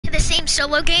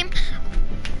solo game.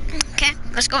 Okay,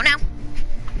 let's go now.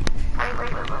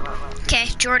 Wait. Okay,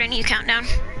 Jordan, you count down.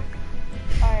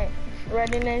 Alright,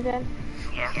 ready, Nathan?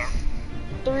 Yeah.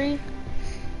 3,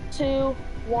 2,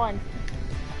 1.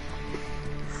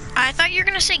 I thought you were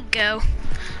gonna say go,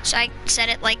 so I said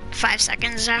it like 5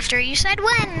 seconds after you said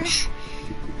when.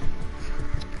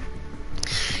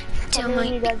 Tell me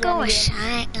when you guys Go wanna do it.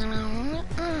 aside.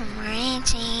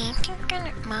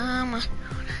 Mama,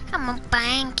 I'm a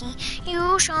banky.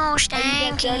 You so Are you guys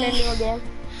joining stanky. new again?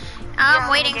 I'm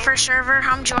waiting for server.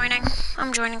 I'm joining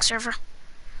server.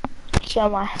 So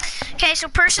am I. Okay, so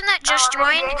person that just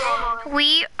joined,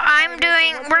 we're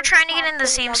trying to get in the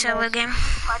same solo game.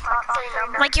 My top 3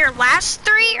 numbers. Like your last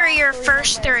 3 or your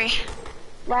first 3?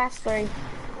 Last 3.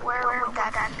 Where would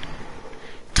that end?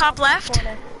 Top left?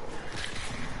 Corner.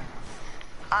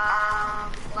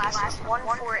 Last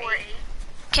 148.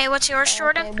 Okay, what's yours,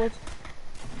 Jordan? Okay,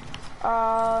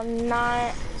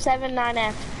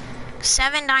 79F.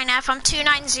 79F, I'm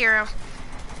 290.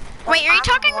 Wait, are you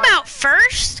talking about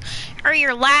first or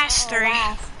your last 3?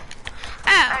 Last.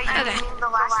 Oh, You okay. mean the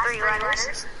last 3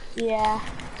 letters? Yeah.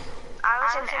 I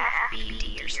was in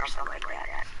FBD or something like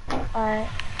that. Alright.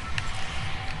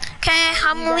 Okay,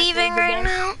 I'm guys leaving ready to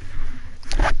right now.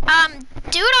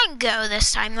 Do it on go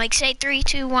this time. Like say 3,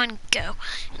 2, 1, go.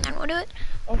 And then we'll do it.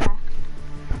 Okay.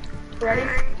 Ready?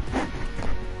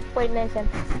 Wait, Nathan.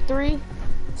 3,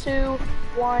 2,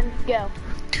 1, go.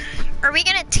 Are we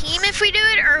gonna team if we do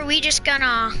it, or are we just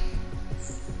gonna...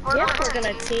 Yes, we're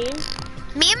gonna team.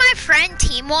 Me and my friend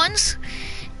team once,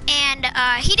 and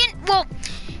he didn't. Well,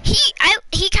 he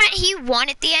won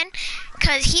at the end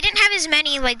because he didn't have as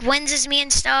many like wins as me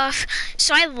and stuff.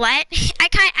 So I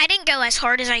didn't go as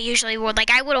hard as I usually would.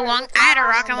 Like I would have won. I had a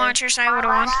rocket launcher, so I would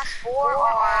have won. Last 4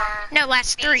 are No,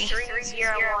 last 3.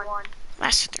 301.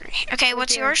 Last 3. Okay,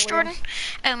 what's yours, Jordan?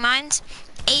 Oh, mine's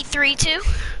 832.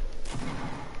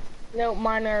 No,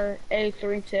 mine are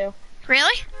A32.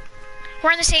 Really?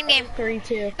 We're in the same game.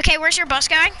 32. Okay, where's your bus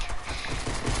going?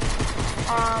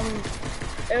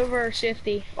 Over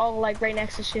Shifty. Oh, like right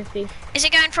next to Shifty. Is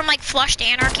it going from like Flush to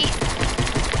Anarchy?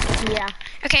 Yeah.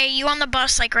 Okay, you on the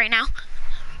bus like right now?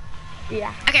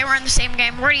 Yeah. Okay, we're in the same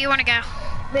game. Where do you want to go?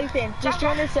 Nathan, just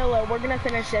join the solo. We're gonna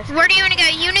finish this. Where do you want to go?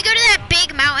 You want to go to that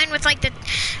big mountain with like the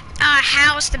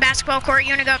house, the basketball court? You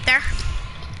want to go up there?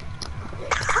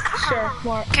 Sure.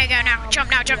 More. Okay, go now.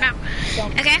 Jump now. Jump now.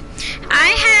 Jump. Okay.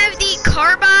 I have the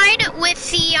carbide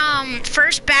with the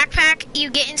first backpack you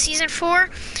get in season 4,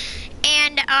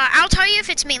 and I'll tell you if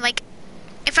it's me. Like,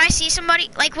 if I see somebody,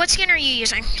 like, what skin are you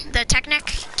using? The Technic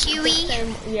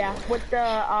QE? Yeah. With the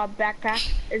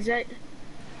backpack. Is that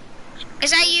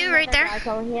you right there? guy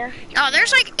coming here? Oh,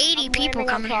 there's like 80 people Landing on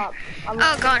coming here. top. I'm Oh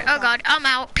landing god, on oh top. god, I'm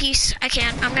out. Peace. I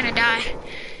can't. I'm gonna die.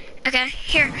 Okay,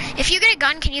 here. If you get a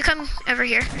gun, can you come over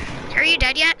here? Are you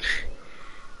dead yet?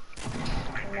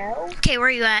 No. Okay, where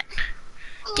are you at?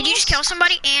 Did you just kill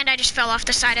somebody? And I just fell off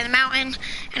the side of the mountain,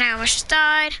 and I almost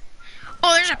died.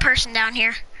 Oh, there's a person down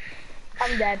here.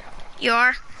 I'm dead. You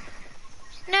are?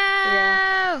 No.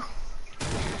 Yeah.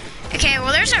 Okay,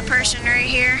 well, there's a person right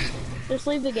here. Just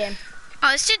leave the game.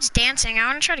 Oh, this dude's dancing. I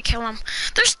want to try to kill him.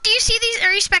 Do you see these?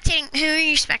 Are you spectating? Who are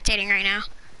you spectating right now?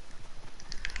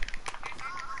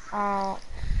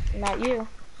 Not you.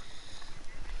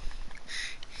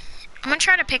 I'm gonna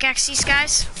try to pickaxe these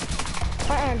guys.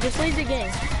 Just leave the game.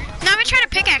 No, I'm gonna try to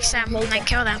pickaxe them and then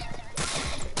kill them.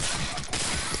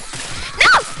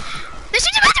 No! This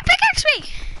dude's about to pickaxe me!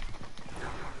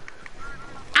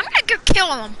 I'm gonna go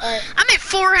kill him. Alright. I'm at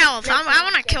 4 health. I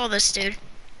wanna kill this dude.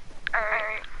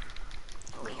 Alright.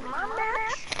 Leave my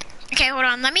map. Okay, hold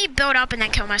on. Let me build up and then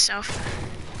kill myself.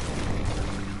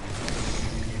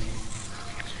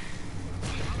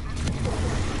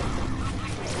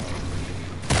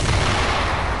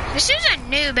 This dude's a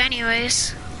noob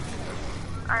anyways.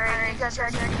 Alright, you guys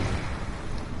ready?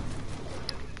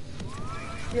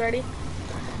 You ready?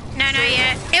 No, not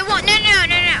yet. It won't. No.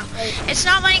 It's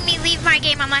not letting me leave my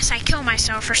game unless I kill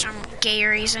myself for some gay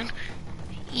reason.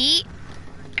 Yeet.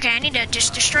 Okay, I need to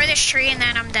just destroy this tree and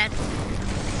then I'm dead.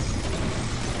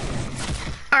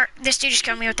 Or this dude just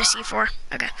killed me with the C4.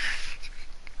 Okay.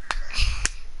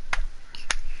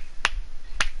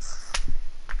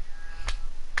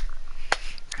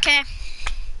 Okay.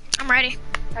 I'm ready.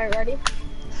 Alright, ready?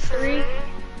 3,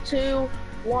 2,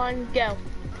 1, go.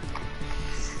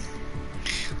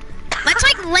 Let's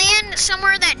like land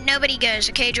somewhere that nobody goes,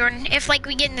 okay, Jordan? If like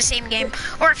we get in the same game,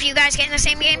 or if you guys get in the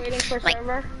same game, Waiting for like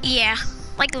server. yeah,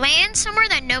 like land somewhere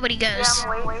that nobody goes. Yeah,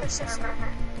 I'm waiting for server.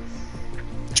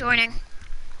 Joining.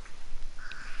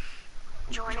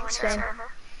 Joining Same.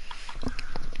 server.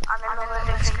 I'm in the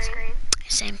loading screen.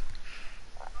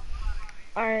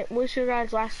 Alright, what's your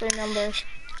guys' last 3 numbers?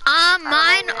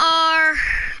 Mine are.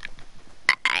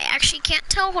 I actually can't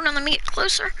tell. Hold on, let me get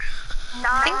closer.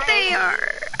 I think they are.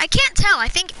 I can't tell. I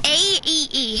think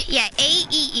AEE. Yeah,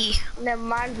 AEE. No,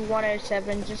 mine's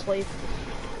 107. Just leave.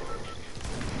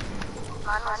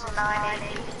 Mine was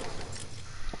 980.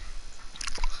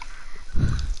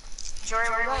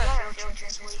 Jordan, we're going to field trip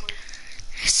this week.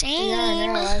 Same. Yeah, I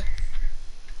know.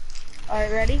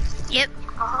 Alright, ready? Yep.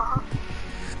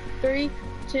 3,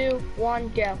 2, 1,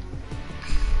 go.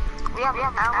 We have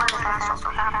outline the fast also.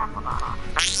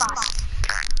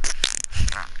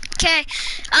 Okay,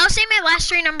 I'll say my last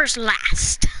 3 numbers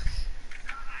last.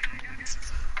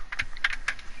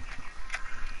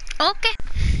 Okay.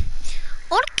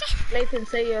 Okay. Nathan,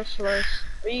 say yours first.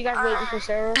 Are you guys waiting for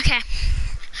Sarah? Okay.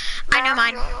 I know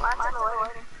mine.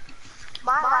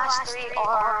 My last 3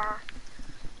 are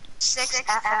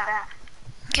 6FF.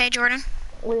 Okay, Jordan.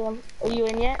 Liam, are you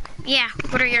in yet? Yeah.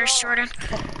 What are yours, Jordan?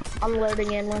 I'm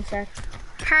loading in, 1 sec.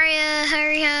 Hurry up,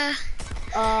 hurry up.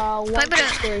 1,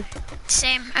 6, 3.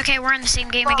 Same. Okay, we're in the same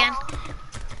game again.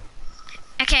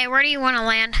 Okay, where do you want to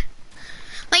land?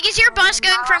 Like, is your bus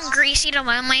going from Greasy to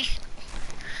Lonely?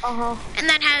 Uh-huh. And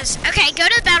then has, okay, go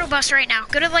to the battle bus right now.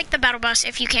 Go to, like, the battle bus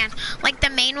if you can. Like, the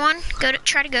main one.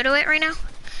 Try to go to it right now.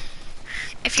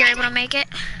 If you're able to make it.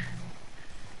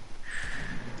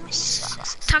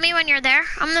 Tell me when you're there.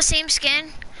 I'm the same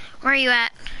skin. Where are you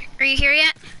at? Are you here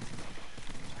yet?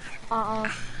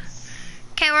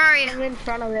 Okay, where are you? I'm in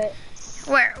front of it.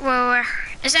 Where?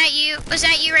 Is that you? Was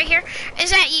that you right here?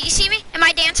 Is that you? You see me? Am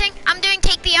I dancing? I'm doing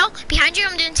take the L. Behind you,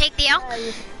 I'm doing take the L.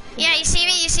 Yeah, you see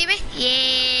me? You see me?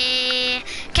 Yeah.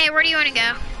 Okay, where do you want to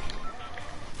go?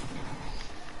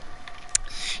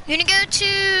 You want to go to...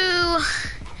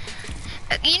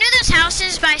 You know those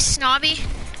houses by Snobby?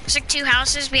 There's like 2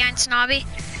 houses behind Snobby.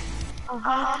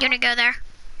 Uh-huh. You want to go there?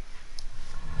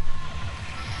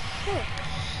 Sure.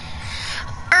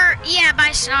 Yeah,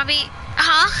 by Snobby.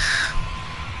 Huh?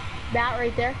 That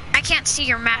right there? I can't see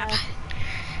your map.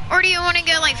 Or do you want to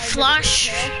go like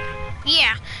flush?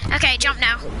 Yeah. Okay, jump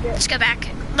now. Let's go back.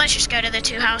 Let's just go to the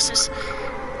 2 houses.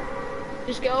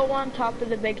 Just go on top of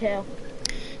the big hill.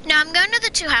 No, I'm going to the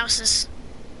 2 houses.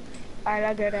 Alright,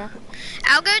 I'll go down.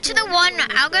 I'll go to the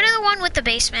one with the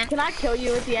basement. Can I kill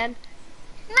you at the end?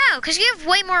 No, because you have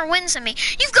way more wins than me.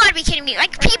 You've got to be kidding me.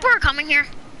 Like, people are coming here.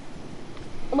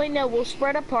 Wait, no, we'll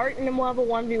spread apart and then we'll have a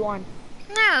 1v1.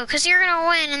 No, because you're going to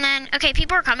win and then... Okay,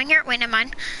 people are coming here. Wait, never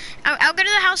mind. I'll go to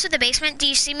the house with the basement. Do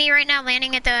you see me right now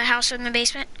landing at the house in the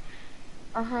basement?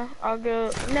 Uh-huh, I'll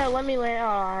go... No, let me land... Oh,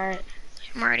 alright.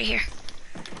 I'm already here.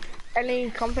 Any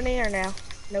company or no?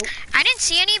 Nope. I didn't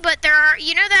see any, but there are...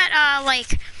 You know that,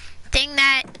 like, thing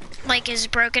that, like, is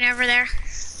broken over there?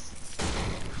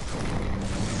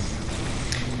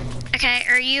 Okay,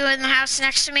 are you in the house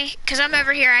next to me? Because I'm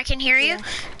over here, I can hear you. Yeah.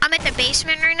 I'm at the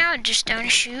basement right now, just don't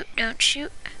shoot, don't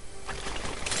shoot.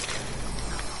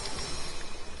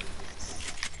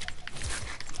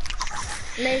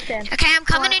 Nathan. Okay, I'm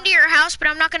coming into your house, but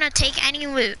I'm not gonna take any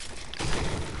loot.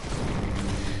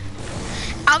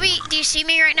 Do you see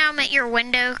me right now? I'm at your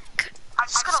window.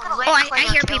 I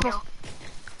hear people.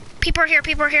 People are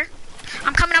here.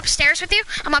 I'm coming upstairs with you.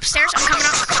 I'm upstairs, I'm coming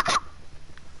up.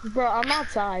 Bro, I'm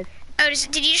outside. Oh,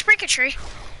 did you just break a tree?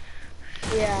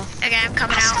 Yeah. Okay, I'm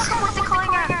coming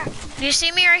out. Do you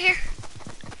see me right here?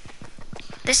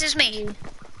 This is me.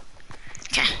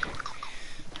 Okay.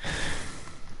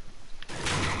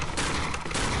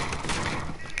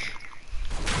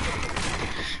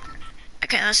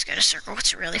 Okay, let's go to circle.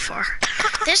 What's it really for?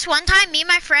 This one time, me and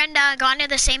my friend got into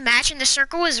the same match, and the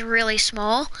circle was really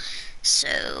small.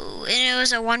 So, it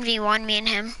was a 1v1, me and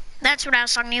him. That's what I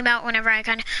was talking about whenever I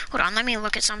kind of... Hold on, let me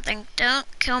look at something. Don't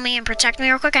kill me and protect me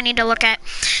real quick. I need to look at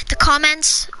the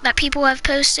comments that people have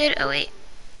posted. Oh, wait.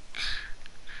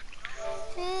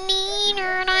 You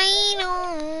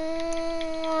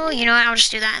know what? I'll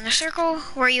just do that in the circle.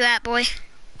 Where are you at, boy?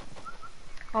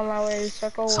 On my way to the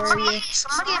circle. Where are you?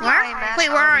 Where? Wait,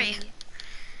 where are you?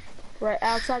 Right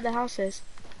outside the houses.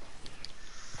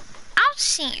 I'll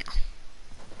see you.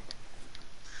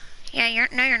 Yeah,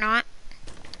 you're not.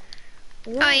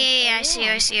 Oh, yeah, I see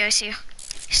you.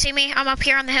 See me? I'm up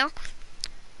here on the hill.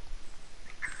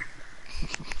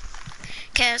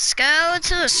 Okay, let's go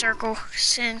to the circle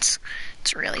since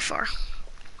it's really far.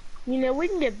 You know, we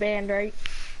can get banned, right?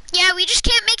 Yeah, we just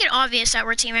can't make it obvious that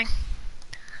we're teaming.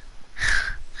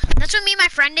 That's what me and my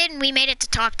friend did, and we made it to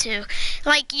top 2.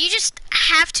 Like, you just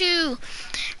have to...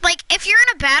 Like, if you're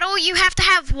in a battle, you have to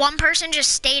have one person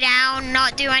just stay down,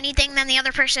 not do anything, then the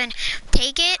other person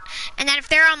take it. And then if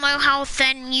they're on low health,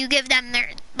 then you give them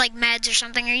their, like, meds or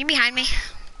something. Are you behind me?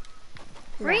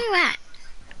 Where are you at?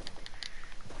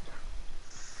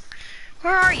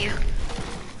 Where are you?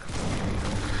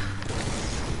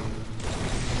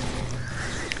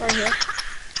 Right here.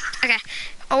 Okay.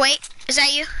 Oh wait, is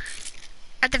that you?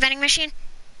 At the vending machine?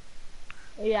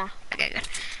 Yeah. Okay, good.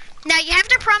 Now you have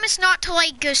to promise not to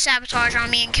like go sabotage on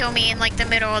me and kill me in like the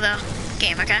middle of the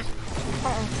game, okay?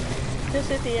 Just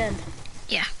at the end.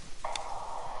 Yeah.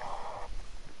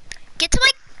 Get to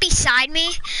like beside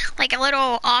me, like a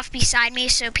little off beside me,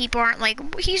 so people aren't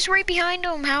like, he's right behind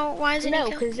him. Why isn't he No,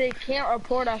 killing? because they can't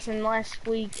report us unless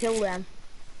we kill them.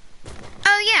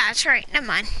 Oh yeah, that's right. Never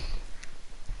mind.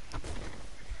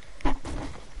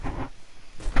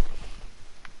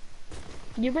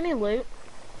 You have any loot?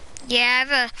 Yeah, I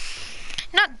have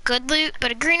a not good loot,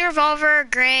 but a green revolver, a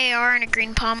gray AR, and a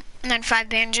green pump, and then 5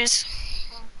 bandages.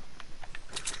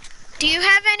 Do you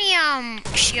have any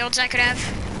shields I could have?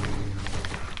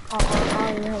 I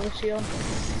don't even have a shield.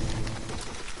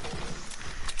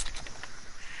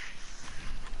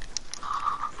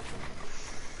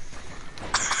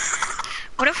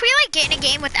 What if we like get in a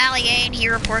game with Ali A and he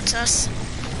reports us?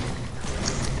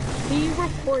 He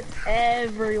reports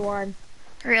everyone.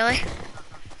 Really?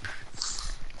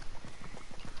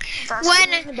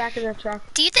 In the back of the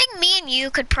truck. Do you think me and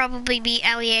you could probably beat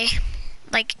Ali A?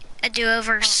 Like a duo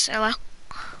versus solo?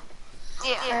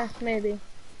 Yeah. Maybe.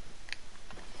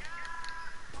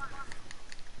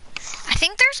 I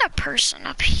think there's a person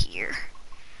up here.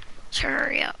 So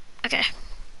hurry up. Okay.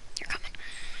 You're coming.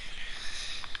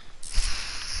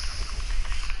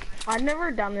 I've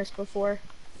never done this before.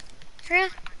 Really?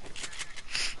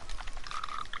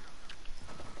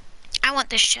 I want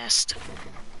this chest.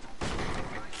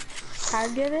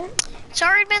 I'd get it. It's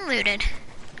already been looted.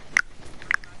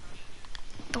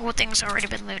 The whole thing's already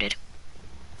been looted.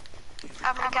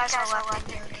 How many guys are left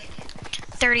in there?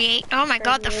 38. Oh my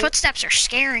god, the 38. footsteps are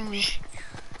scaring me.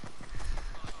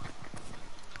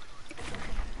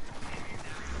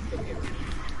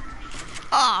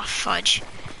 Oh, fudge.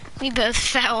 We both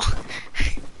fell.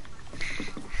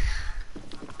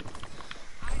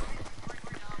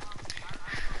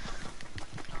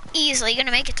 Easily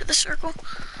gonna make it to the circle.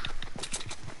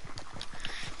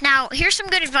 Now, here's some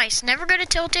good advice. Never go to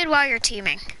tilted while you're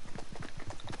teaming.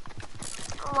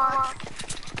 Why?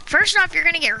 First off, you're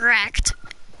gonna get wrecked.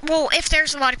 Well, if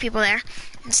there's a lot of people there.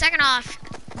 And second off,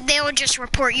 they will just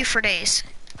report you for days.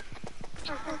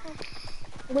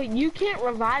 Wait, you can't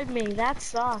revive me. That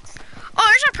sucks. Oh,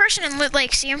 there's a person in Loot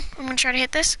Lake. See him? I'm gonna try to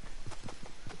hit this.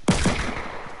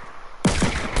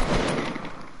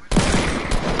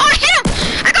 Oh, I hit him!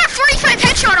 I got a 45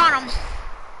 headshot on him.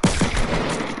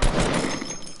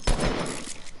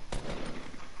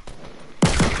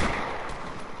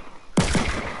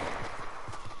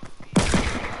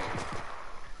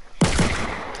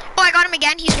 Oh, I got him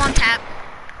again. He's one tap.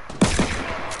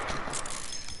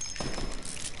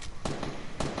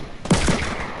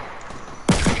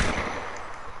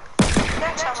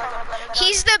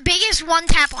 He's the biggest one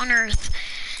tap on Earth.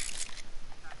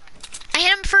 I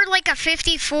hit him for like a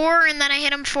 54, and then I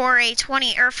hit him for a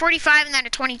 20 or 45, and then a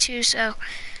 22. So,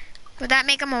 would that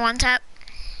make him a one tap?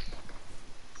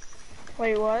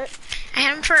 Wait, what? I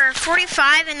hit him for a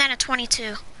 45 and then a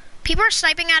 22. People are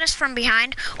sniping at us from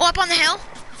behind. Oh, up on the hill.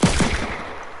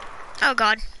 Oh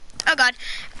god. Oh god.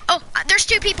 Oh, there's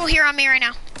 2 people here on me right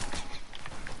now.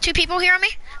 2 people here on me.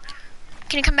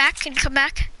 Can you come back? Can you come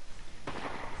back?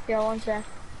 Yeah, one sec.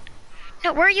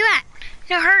 No, where are you at?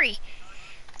 No, hurry.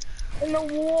 In the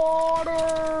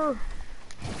water.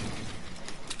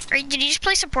 Did you just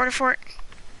play supporter fort?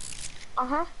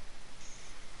 Uh-huh.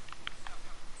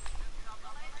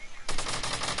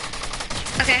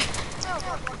 Okay.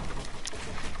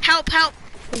 Help, help.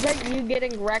 Is that you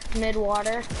getting wrecked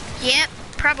mid-water? Yep,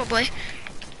 probably.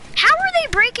 How are they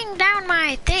breaking down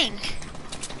my thing?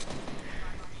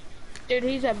 Dude,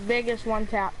 he's the biggest one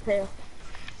tap too.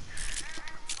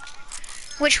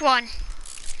 Which one?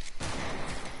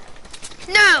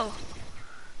 No.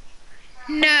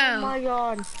 No. Oh my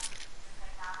god.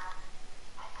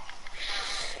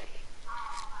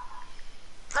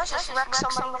 Let's just wreck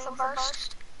somebody with a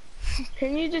burst.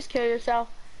 Can you just kill yourself?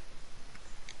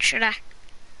 Should I?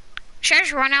 Should I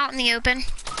just run out in the open?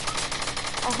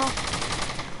 Uh-huh.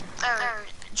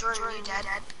 Jordan, you dead?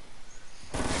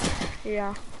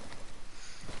 Yeah.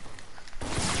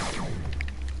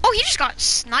 Oh, he just got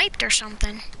sniped or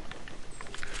something.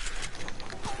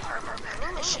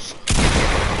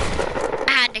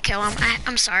 I had to kill him.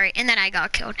 I'm sorry. And then I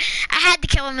got killed. I had to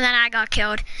kill him and then I got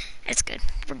killed. It's good.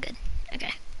 We're good.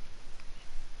 Okay.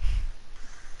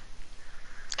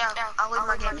 I'll leave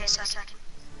my game in a second.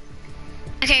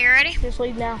 Okay, you ready? Just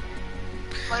leave now.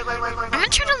 I'm gonna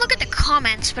try to look at the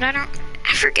comments, but I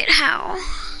forget how.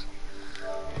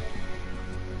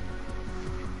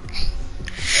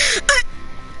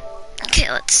 Okay,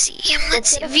 let's see. Let's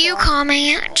see. View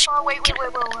comment.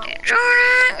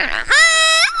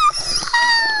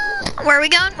 Where are we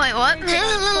going? Wait, what?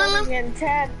 In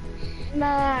 10,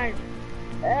 9,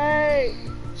 8,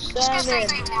 7,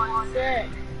 6.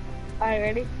 Alright,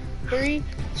 ready? 3,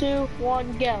 2,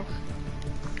 1, go.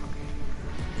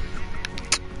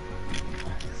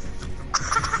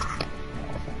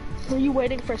 Were you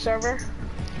waiting for server?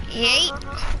 Yay.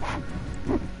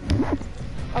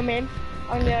 I'm in.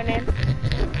 I'm going in.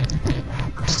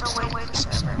 I'm still waiting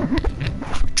for server.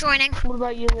 Joining. What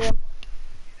about you, Liam?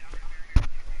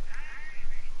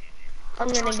 I'm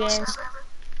in a game.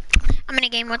 I'm in a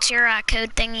game. What's your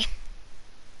code thingy?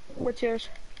 What's yours?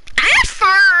 I have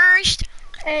first.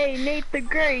 Hey, Nate the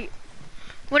Great.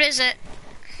 What is it?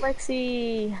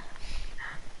 Lexi.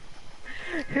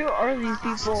 Who are these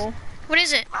people? What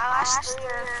is it? My last three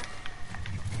are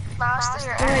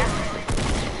Wait.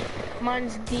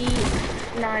 Mine's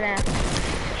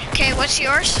D9F. Okay, what's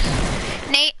yours?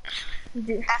 Nate?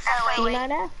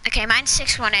 D9F? Okay, mine's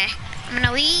 61A. I'm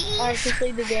gonna leave. Alright, just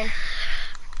leave the game.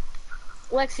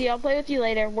 Lexi, I'll play with you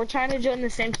later. We're trying to join the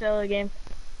same solo game.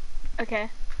 Okay.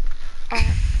 Alright.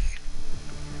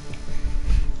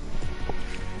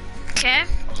 Okay,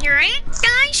 you ready,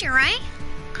 guys? You ready?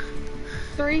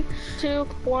 3, 2,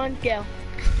 1, go.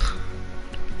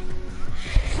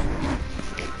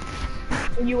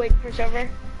 Are you waiting for server?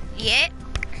 Yeah.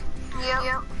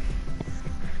 Yep.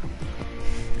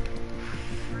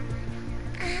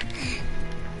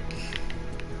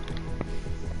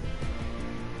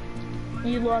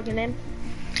 You logging in?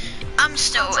 I'm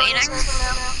still waiting.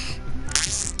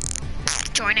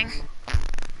 Joining.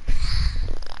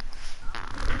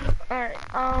 Alright,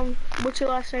 what's your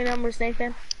last name numbers,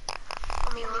 Nathan?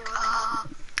 Let me look up.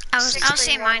 I'll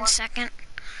say mine second.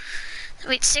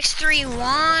 Wait, 631.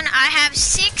 I have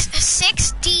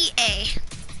 6DA.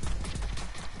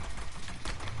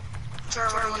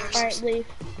 Alright, leave.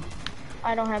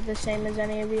 I don't have the same as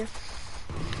any of you.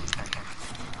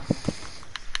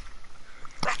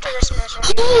 After this match,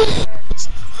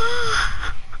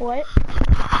 What?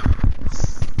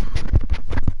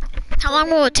 How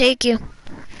long will it take you?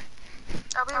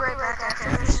 I'll be right back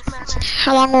after this match.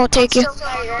 How long will it take you?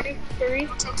 Alright, ready? 3,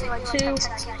 2,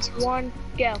 1,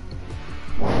 go.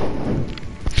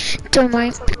 To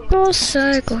my people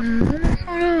cycle.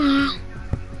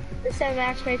 This time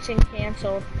matchmaking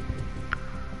canceled.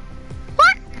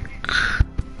 What?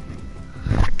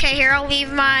 Okay, here I'll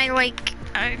leave my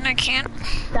I can't.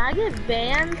 Did I get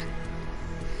banned?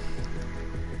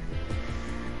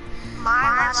 My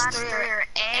last three are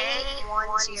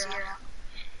A10.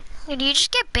 Did you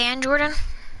just get banned, Jordan?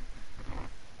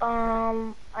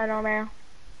 I don't know.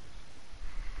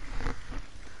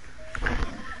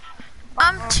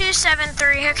 I'm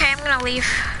 273. Okay, I'm gonna leave.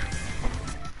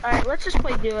 Alright, let's just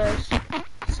play duos.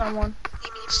 Someone.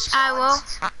 I will.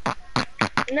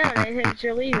 No, Nathan,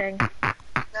 you're leaving. No.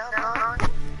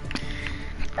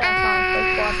 That's fine,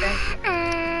 play squad then.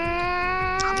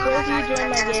 Where do you join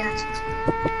my game?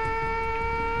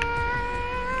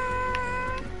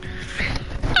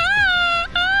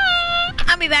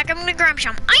 I'll be back. I'm gonna grab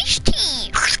some iced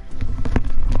tea.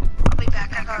 I'll be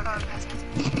back. I gotta go.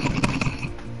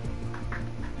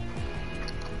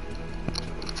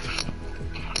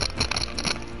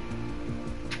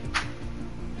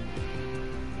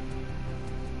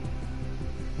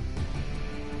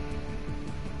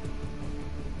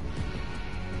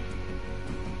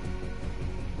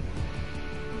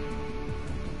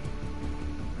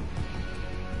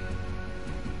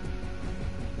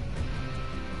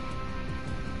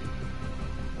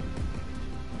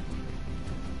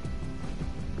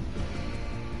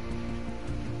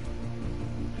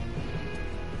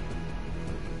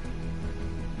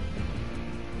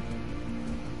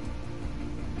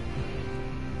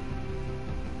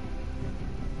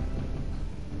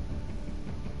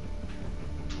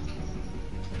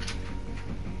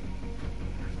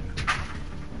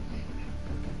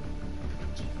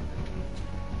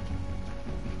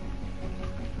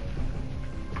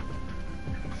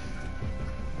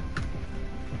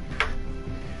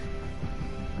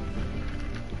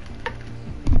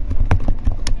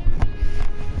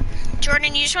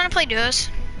 Jordan, you just want to play duos?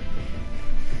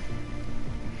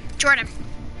 Jordan.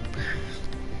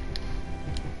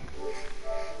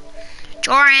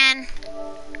 Jordan.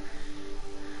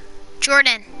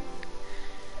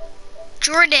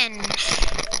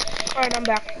 Alright, I'm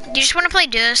back. You just want to play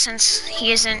duos since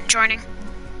he isn't joining?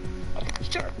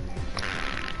 Sure.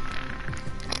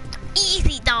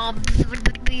 Easy all.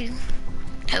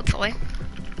 Hopefully.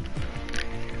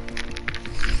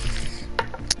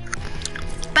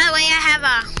 By the way, I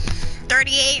have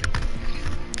 38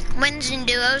 wins in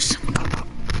duos.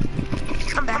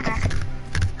 I'm back.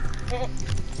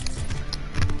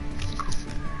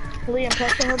 Liam,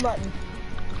 press the home button.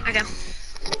 Okay.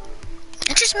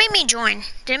 It just made me join.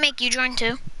 Did it make you join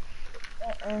too?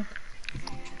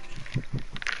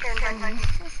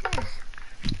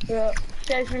 Yeah,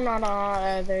 says you're not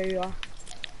on. There you are.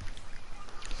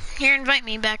 Here, invite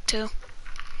me back too.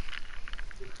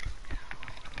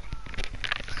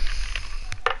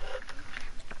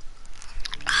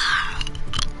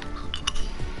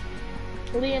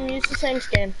 Liam, use the same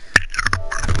skin.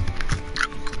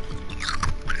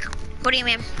 What do you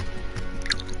mean?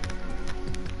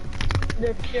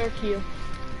 The pure Q.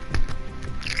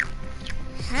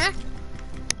 Huh?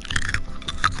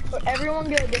 But everyone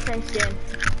get a different skin.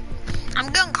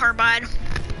 I'm going carbide.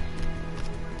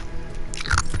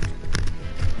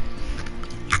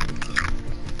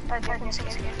 Hold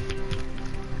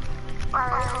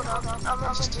on. I'm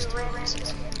gonna just do random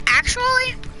skins.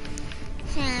 Actually,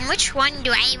 which one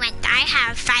do I want? I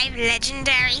have 5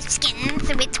 legendary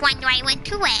skins. Which one do I want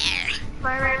to wear?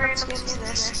 My random skin is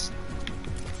this.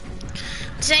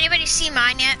 Does anybody see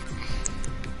mine yet?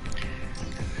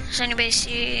 Does anybody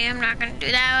see? I'm not gonna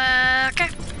do that. Okay.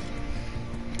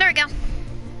 There we go.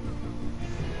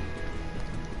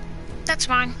 That's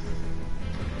fine.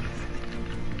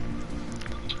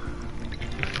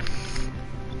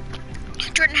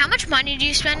 Jordan, how much money do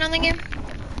you spend on the game?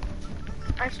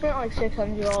 I spent like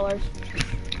 $600.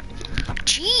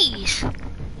 Jeez.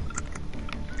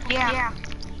 Yeah.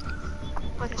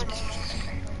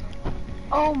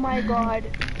 Oh my god.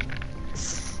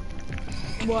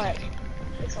 What?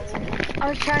 I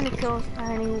was trying to kill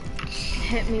and he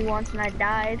hit me once and I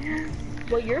died.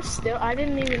 Well, you're still. I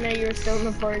didn't even know you were still in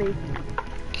the party.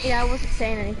 Yeah, I wasn't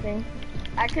saying anything.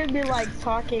 I could be like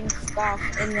talking stuff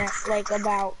and that like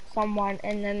about someone,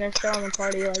 and then they're still in the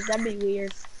party. Like that'd be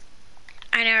weird.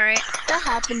 I know, right? That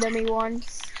happened to me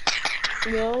once.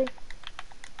 Really?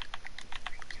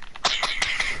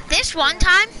 This one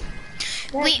time,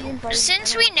 Yeah, you invited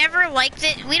since me. we never liked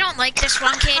it, we don't like this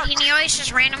one kid. He always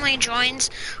just randomly joins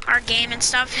our game and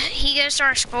stuff. He goes to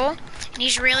our school, and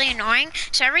he's really annoying.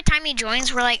 So every time he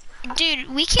joins, we're like, dude,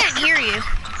 we can't hear you.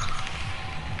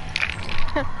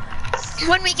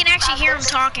 When we can actually hear him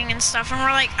talking and stuff, and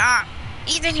we're like,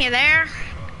 Ethan, you there?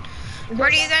 Where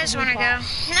do you guys want to go?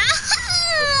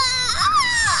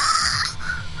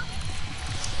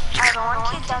 The one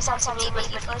kid does have something, but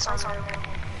he plays on server.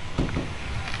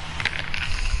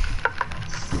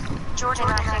 Jordan, I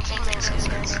think he plays.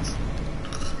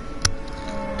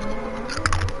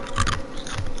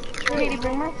 Katie,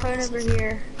 bring my phone over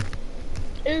here.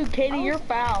 Ooh, Katie, you're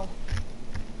foul.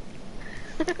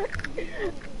 What did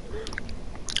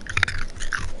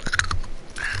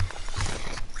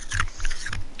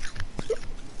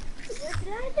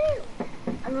I do?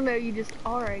 I don't know, you just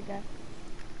alright guy.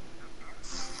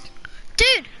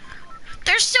 Dude,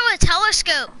 there's still a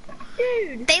telescope.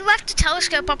 Dude. They left a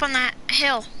telescope up on that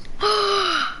hill.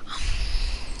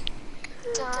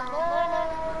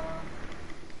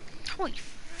 Holy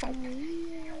fuck.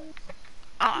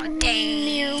 Aw,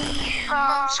 dang.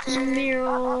 I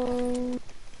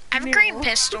have a green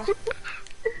pistol.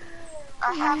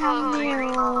 I have a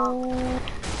green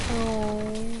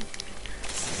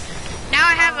Now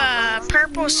I have a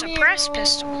purple suppressed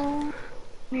pistol.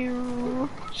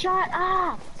 Shut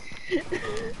up!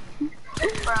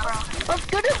 Let's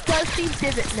go to Dusty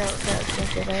Divot. No, it's not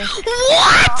there.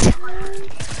 What?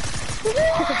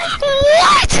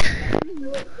 What?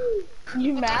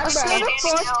 You mad, Let's go bro? to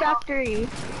Force Factory.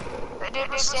 The dude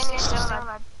was standing still and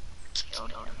I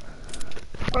killed him.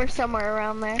 Or somewhere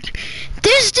around there.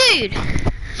 This dude.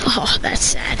 Oh, that's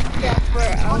sad. Yeah, bro.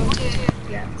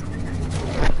 Yeah.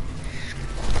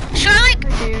 So I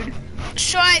Dude.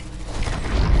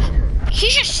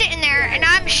 he's just sitting there and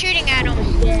I'm shooting at him.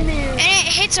 And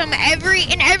it hits him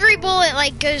and every bullet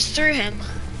like goes through him.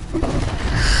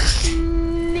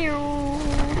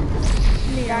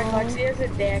 Yeah, Lexi has a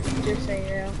dick, just so you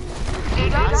know. Who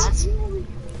does?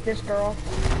 This girl.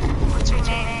 What's her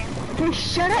name? Hey,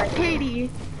 shut up, Katie.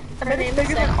 Her name is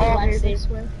Bigger than all here Lexi. this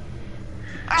way.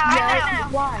 Oh, I know.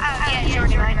 Why? Oh, yeah,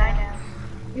 Jordan, I know.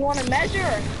 You want to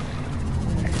measure?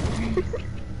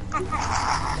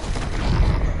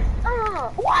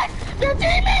 What? They're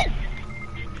demon!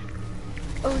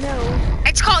 Oh no.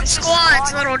 It's called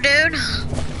squads, little dude.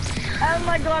 Oh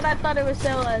my god, I thought it was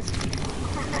Silas.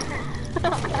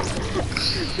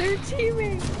 They're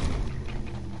teaming.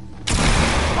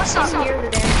 What's up? Here the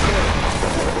damn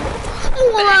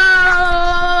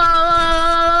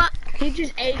He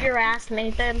just ate your ass,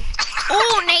 Nathan.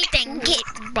 Oh, Nathan, get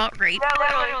butt raped. No,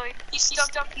 literally. He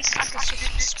stuck the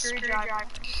screwdriver.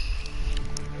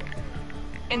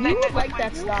 And then You like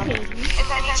that stuff. And then he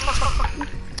took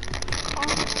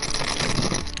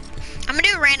I'm gonna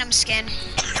do a random skin.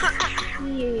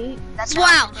 That's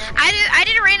Wow, I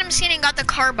did a random skin and got the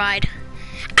carbide.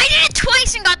 I did it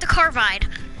twice and got the carbide.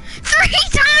 3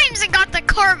 times and got the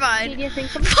carbide. Did you think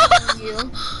something was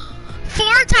you?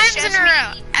 4 times in a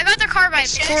row. I got the carbide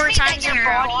 4 times in a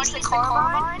row. body's the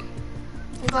carbine,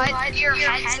 but your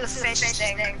head's the fish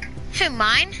stick. Who,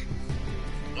 mine?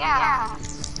 Yeah.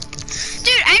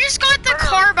 Dude, I just got the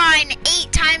carbine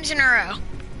 8 times in a row.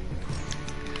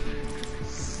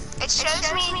 It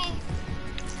shows me.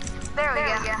 There we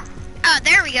go. Oh,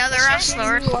 there we go, the Rust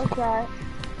Lord. What's that?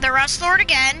 The Rust Lord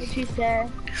again. What'd you say?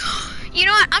 You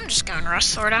know what? I'm just going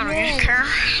Rust Lord. I don't even care.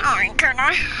 I don't even care.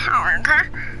 I don't care.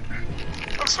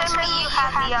 It shows me you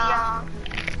have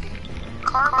the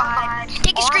carbide.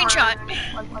 Take a screenshot.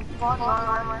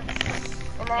 Armor.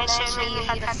 And then it shows me you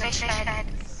have the fish head.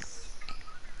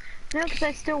 No, because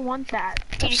I still want that.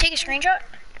 Did you take a screenshot?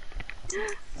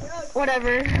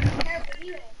 Whatever.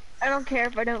 I don't care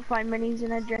if I don't find minis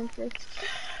and I drink this.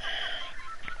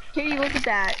 Katie, look at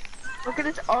that. Look at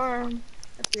his arm.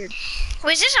 That's weird.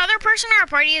 Was this other person in our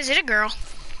party? Is it a girl?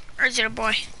 Or is it a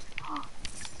boy?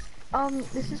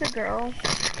 This is a girl.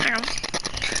 I don't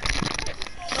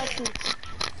know.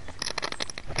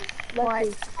 What?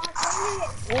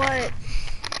 What?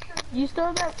 You still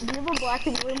have that? Do you have a black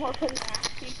and blue mark on your ass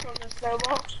cheek from the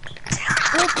snowball?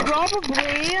 Well,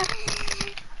 probably.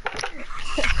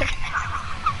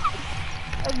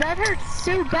 That hurts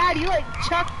so bad. You like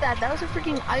chucked that. That was a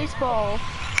freaking ice ball.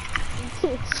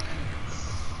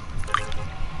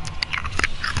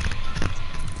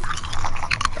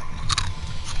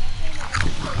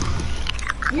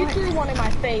 You threw one in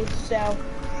my face, so.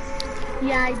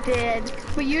 Yeah, I did.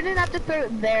 But you didn't have to throw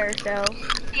it there, so.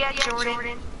 Yeah,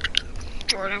 Jordan.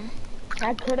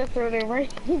 I could have thrown it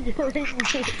right in your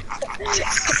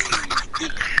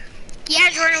Yeah,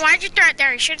 Jordan, why'd you throw it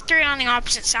there? You should have threw it on the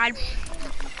opposite side.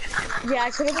 Yeah,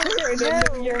 I could have thrown it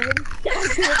in your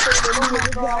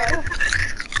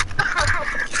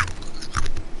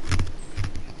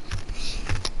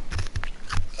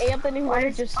Anthony might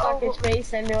have just stuck his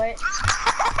face into it.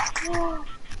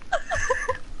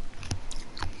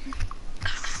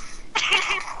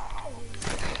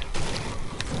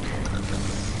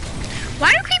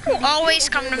 Why do people always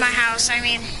come to my house? I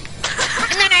mean,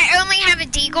 and then I only have a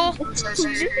deagle.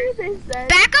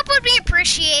 Backup would be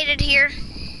appreciated here.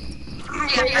 I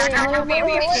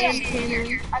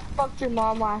fucked your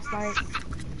mom last night.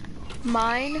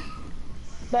 Mine?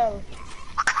 Both.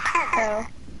 Oh.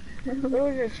 It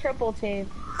was a triple team.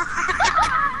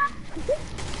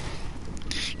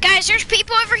 Guys, there's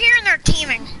people over here and they're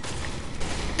teaming.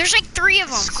 There's like 3 of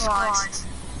them.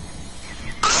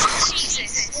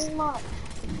 Jesus.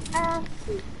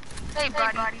 Hey,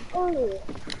 buddy. Oh.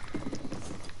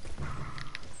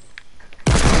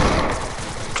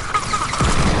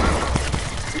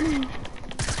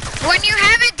 When you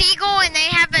have a deagle and they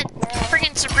have a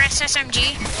freaking suppressed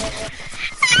SMG.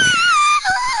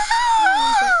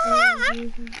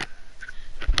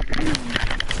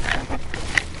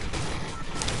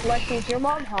 Lexi, is your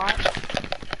mom hot?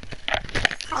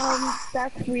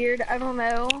 That's weird. I don't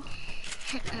know.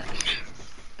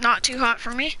 Not too hot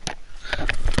for me.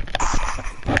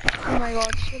 Oh my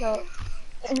god, shut up.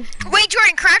 Wait,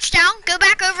 Jordan, crouch down. Go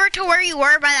back over to where you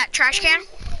were by that trash can.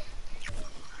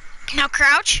 Now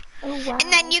crouch. Oh, wow.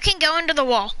 And then you can go into the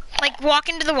wall. Like, walk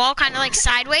into the wall kind of like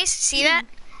sideways. See that?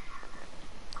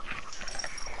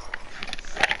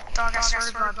 Dog, I swear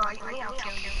to God, bite me, I'll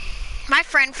kill you. My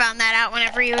friend found that out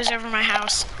whenever he was over my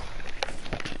house.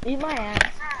 Eat my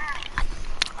ass.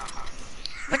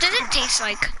 What does it taste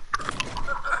like?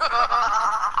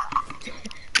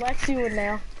 Lexi would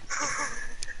know.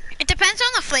 It depends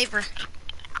on the flavor.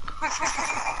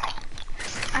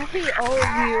 I hate all of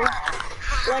you.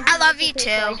 Lexi, I love what you does it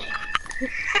too. taste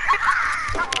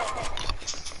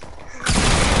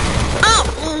Oh,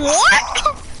 what?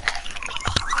 like?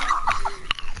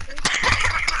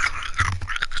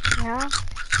 Yeah?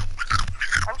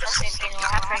 I'm just sitting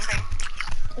laughing.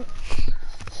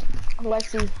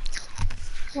 Lexi.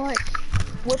 What?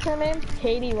 What's her name?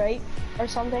 Katie, right? Or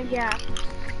something? Yeah.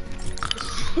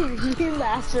 You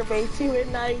masturbate to at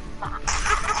night.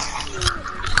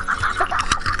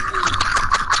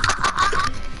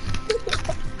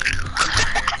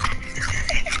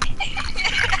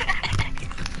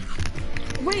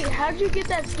 Wait, how'd you get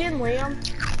that skin, Liam?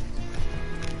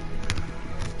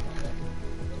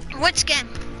 What skin?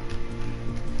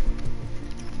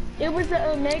 It was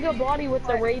the Omega body with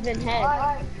the raven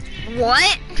head.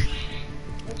 What?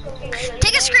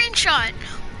 Take a screenshot.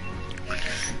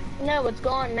 No, it's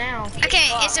gone now. Okay,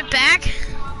 is it back?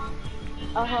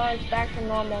 It's back to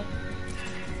normal.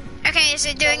 Okay, is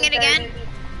it doing it again?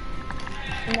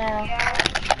 No.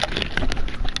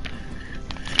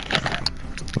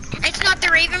 It's not the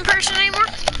Raven person anymore?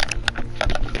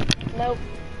 Nope.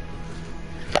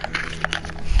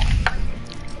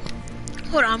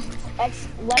 Hold on.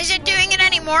 Is it doing it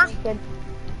anymore?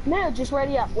 No, just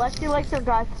ready up. Lexi likes her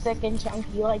guys thick and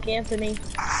chunky like Anthony.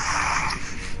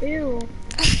 Ew.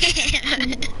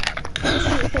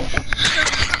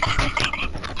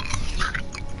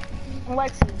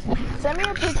 Lexi, send me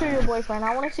a picture of your boyfriend.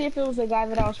 I want to see if it was the guy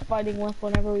that I was fighting with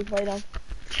whenever we played him.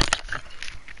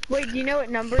 Wait, do you know what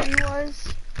number he was?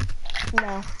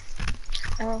 No.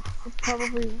 Oh,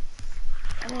 probably.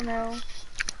 I don't know.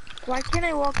 Why can't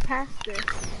I walk past this?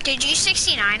 Did you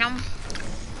 69 him?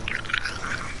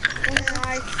 Oh,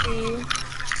 I see.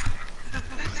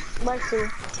 Lexi,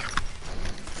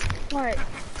 What?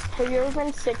 have you ever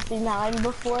been 69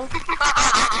 before?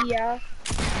 Yeah.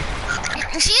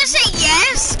 Is she gonna say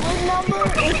yes? His number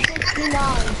is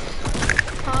 69.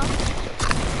 Huh?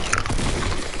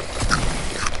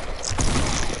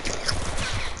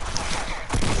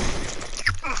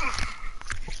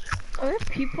 Are there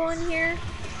people in here?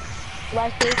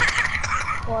 Lexi,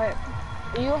 What?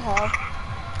 are you a hoe?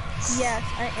 Yes,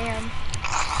 I am.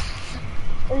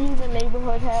 Are you the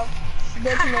neighborhood hoe?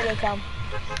 Go to Tomato Town.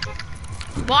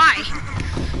 Why?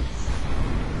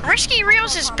 Risky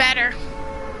Reels is better.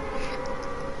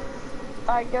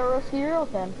 Alright, go Risky Reels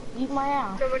then. Eat my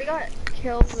ass. Somebody got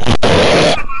killed with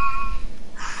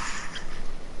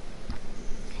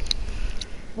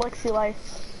Lexi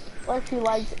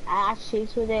likes ass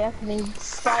cheeks with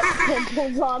Anthony's fat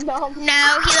pimples on them.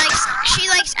 No, she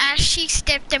likes ass cheeks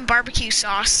dipped in barbecue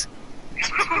sauce.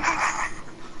 I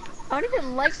don't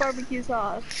even like barbecue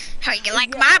sauce. How you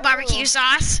like Yeah, my barbecue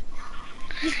sauce?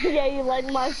 Yeah, you like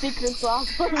my secret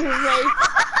sauce on your face.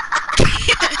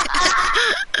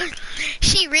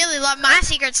 She really loved my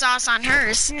secret sauce on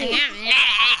hers.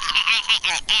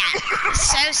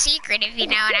 So secret, if you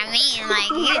know what I mean.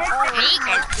 Like,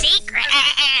 it's secret.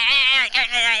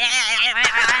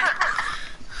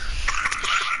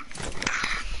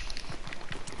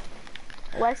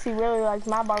 Lexi really likes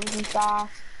my barbecue sauce.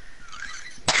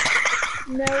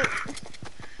 No.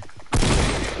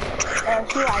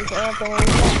 She likes Anthony's.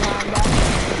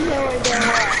 No, I don't.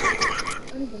 I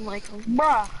don't even like them.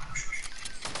 Bruh.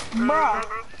 Bruh.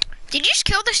 Did you just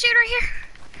kill this dude right here?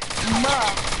 Bruh.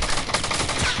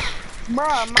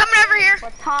 Bruh. Coming over here.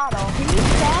 Potato. Can you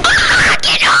stop? Ah,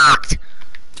 get hooked!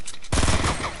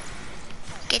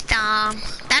 Get them.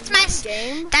 That's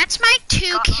my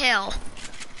 2 kill.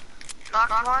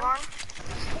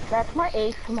 That's my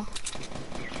 8th. Come on.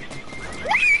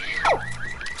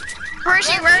 Where is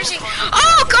he? Where is he?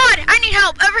 Oh God! I need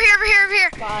help! Over here! Over here! Over here!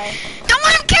 Bye. Don't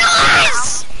let him kill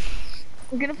us!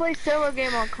 I'm gonna play solo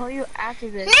game. I'll call you after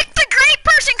this. Nick, the great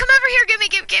person, come over here! Give me!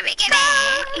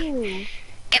 Ooh.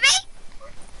 Give me!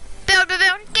 Build!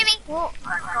 Give me! Well,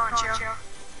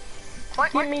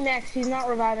 Get me next. He's not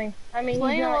reviving. I mean,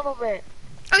 Play he's a not. little bit.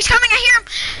 Oh, he's coming! I hear him!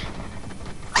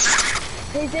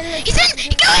 He's in the. He's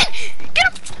in! Go in! Get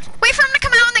him! Wait for him to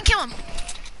come out and then kill him.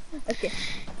 Okay.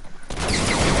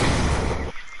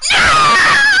 No!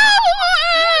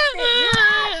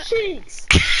 Cheeks.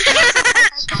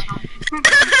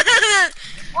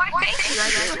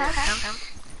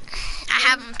 I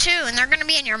have them too, and they're gonna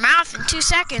be in your mouth in 2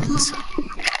 seconds.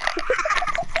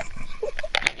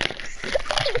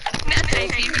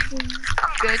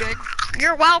 Good.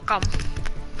 You're welcome.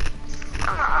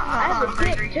 I have a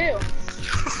dick too.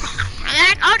 And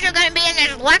that's also gonna be in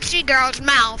this Lexi girl's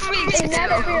mouth. And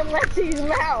that'll be in Lexi's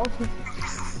mouth.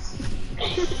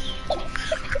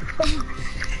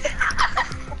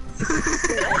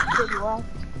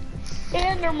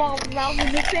 And their mom's mouth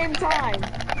at the same time.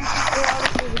 They're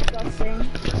honestly disgusting.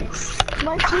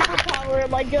 My superpower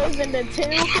like goes into 2,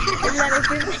 and then it's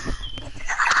just...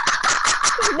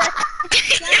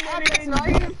 It's not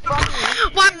even funny.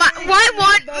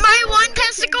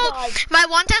 My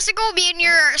one testicle will be in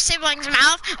your sibling's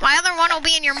mouth. My other one will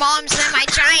be in your mom's, and my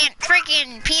giant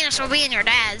freaking penis will be in your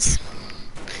dad's.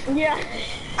 Yeah.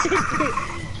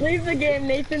 Leave the game,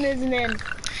 Nathan isn't in.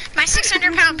 My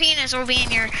 600-pound penis will be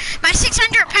in your. My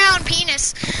 600-pound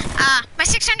penis. My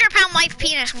 600-pound life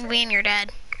penis will be in your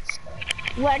dad.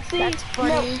 Lexi, That's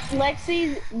funny.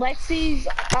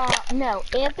 No, no,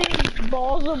 Anthony's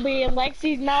balls will be in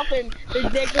Lexi's mouth and the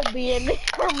dick will be in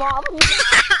her mom's mouth.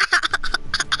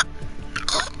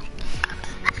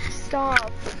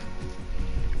 Stop.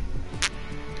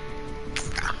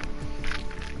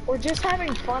 We're just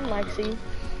having fun, Lexi.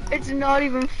 It's not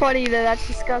even funny though, that's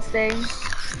disgusting.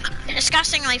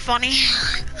 Disgustingly funny.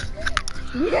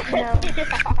 Yeah.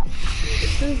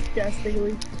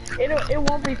 Disgustingly. It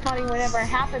won't be funny whenever it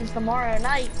happens tomorrow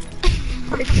night.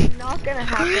 It's not gonna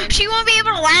happen. She won't be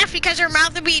able to laugh because her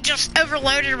mouth will be just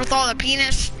overloaded with all the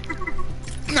penis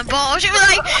and the ball. She'll be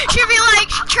like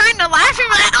trying to laugh and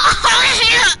be like,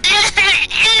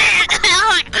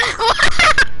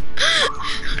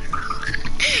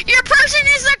 your person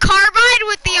is a carbide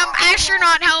with the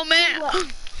astronaut helmet.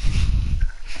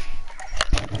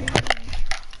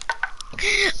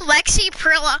 Lexi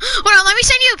Prilla. Hold on, let me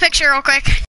send you a picture real quick.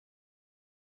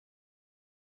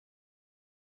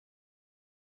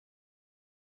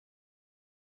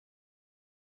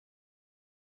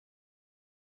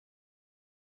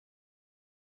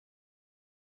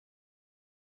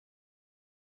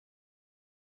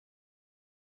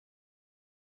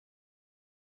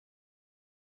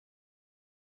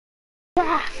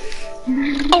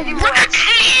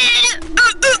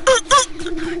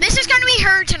 This is gonna be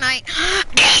her tonight.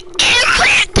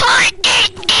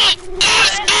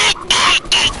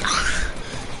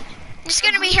 It's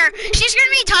gonna be her. She's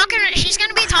gonna be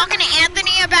talking to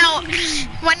Anthony about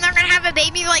when they're gonna have a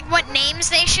baby, like what names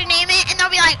they should name it, and they'll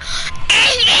be like,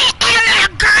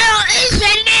 girl is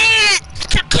in it.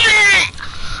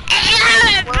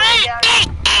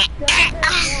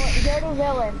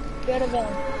 Go to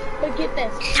villain. But get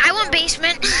this. I want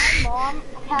basement. My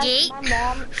Yeet.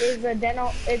 mom is a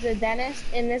dentist,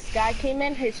 and this guy came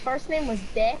in. His first name was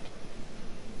Dick,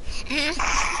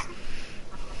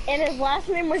 and his last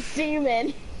name was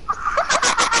Seaman.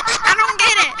 I don't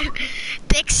get it.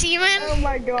 Dick Seaman? Oh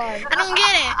my god. I don't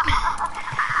get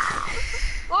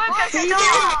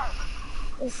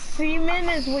it. Seaman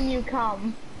is when you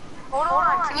come. Hold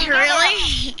on.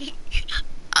 Really?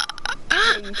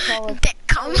 Yeah, you call it. Dick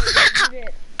come.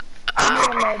 You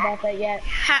don't know about that yet.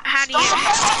 How do you?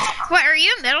 What, are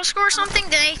you in middle school or something?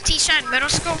 Do they teach that in middle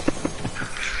school?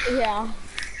 Yeah.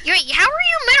 Wait, how are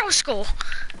you in middle school?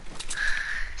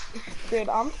 Dude,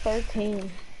 I'm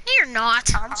 13. You're not.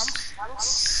 I'm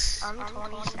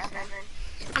 27.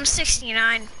 I'm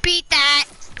 69. Beat that.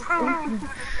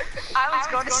 I was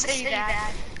going to say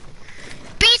that.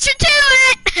 Beat you to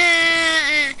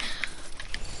it.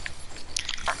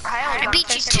 I beat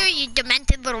you to it, you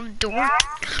demented little dork.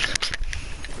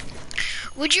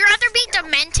 Would you rather be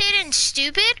demented and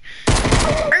stupid,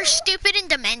 or stupid and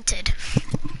demented?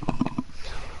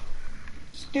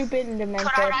 Stupid and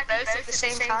demented. Could I be both at the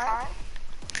same time?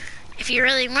 If you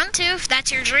really want to, if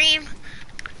that's your dream.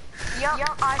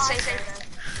 Yep, I say so.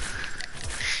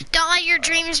 Don't let your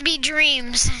dreams be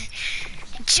dreams.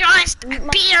 Just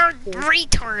be a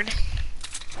retard.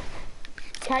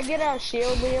 Can I get a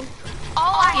shield, Liam?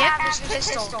 All I have is a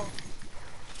pistol.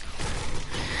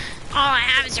 All I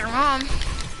have is your mom.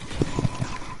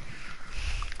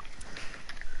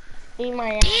 Eat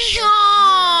my ass.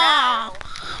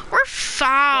 Damn! We're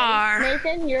far.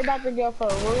 Nathan, you're about to go for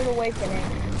a rude awakening.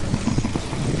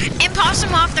 Impulse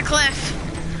him off the cliff.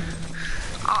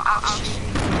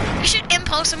 You should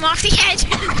impulse him off the edge.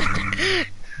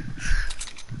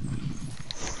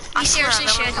 You seriously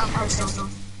should.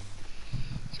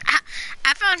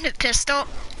 I found a pistol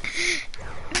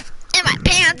in my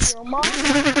pants. Your mom?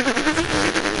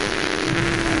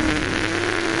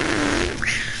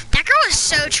 That girl is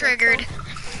so triggered.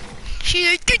 She's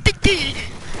like,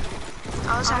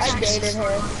 I dated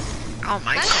her. oh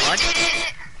my god.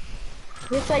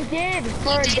 Yes, I did.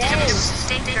 For a day.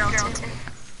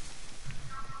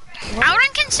 I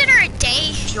wouldn't consider a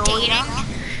day dating.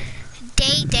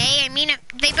 Day. I mean,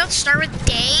 they both start with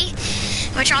day,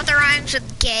 which also rhymes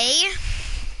with gay.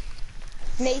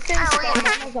 Nathan's stepmom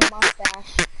has a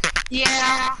mustache.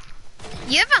 Yeah.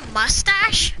 You have a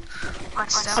mustache? My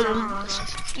stepmom does.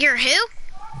 You're who?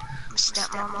 My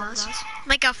stepmom does.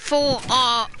 Like a full,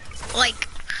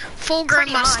 full-grown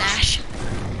Pretty much. mustache.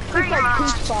 It's like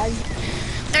peach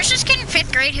fuzz. There's this kid in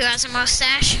 5th grade who has a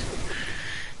mustache.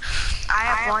 I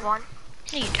have one.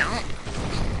 No, you don't.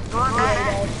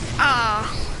 Yeah,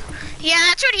 Oh. Yeah,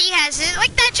 that's what he has. Is it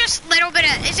like that just little bit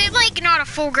of, is it like not a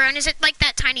full-grown? Is it like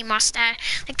that tiny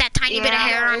mustache? Like that tiny bit of Yeah,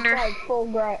 hair under? It's like full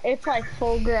grown. It's like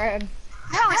full grown.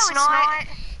 No, it's not.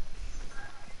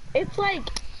 It's like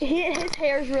his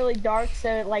hair's really dark, so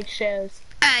it like shows.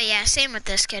 Oh, yeah, same with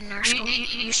this kid in our school.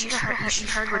 You should have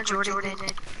heard what Jordan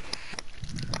did.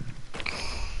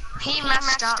 He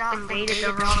messed up and dated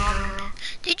the wrong girl.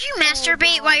 Did you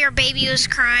masturbate while your baby was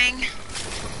crying?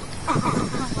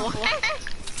 What?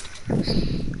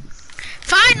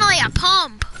 Finally, a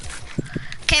pump.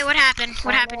 Okay, what happened?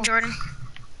 What happened, Jordan?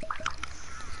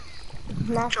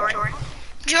 Nothing.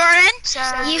 Jordan, So,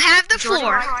 you have the Jordan,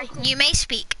 floor. what- You may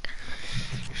speak.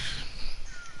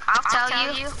 I'll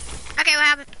tell you. Okay, what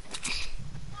happened?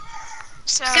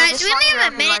 So Guys, this we one only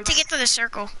have a girl minute who to get to the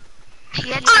circle.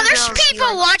 he had Oh, two there's girls he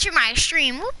people liked. watching my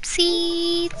stream.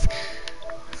 Whoopsies.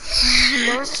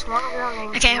 There was this one girl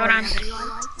named Okay, hold on. Jordan that he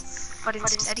liked, but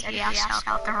instead he asked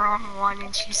out the wrong one,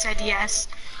 and she said yes.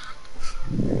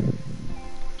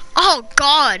 Oh,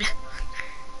 God.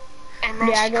 And then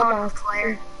Yeah, I she got called my him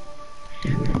Claire.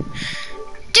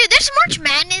 Dude, this March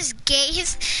Madness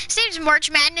his name's March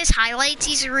Madness highlights.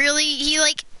 It's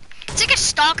like a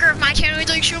stalker of my channel. He's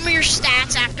like, show me your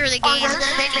stats after the game. Boy, I'm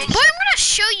gonna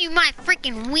show you my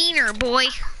freaking wiener, boy.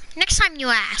 Next time you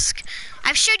ask.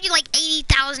 I've showed you like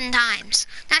 80,000 times.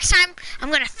 Next time, I'm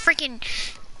gonna freaking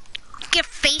get a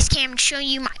face cam and show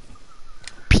you my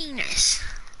penis.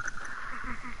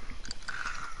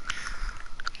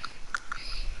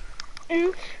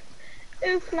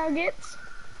 Oof, nuggets.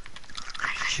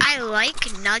 I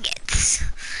like nuggets.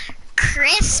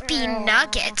 Crispy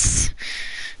nuggets.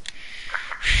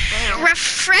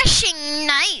 Refreshing,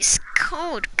 nice,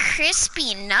 cold,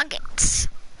 crispy nuggets.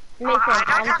 Nathan,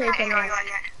 I'm taking that.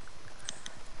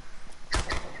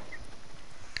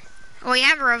 Well, you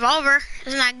have a revolver.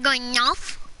 Isn't that going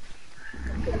off?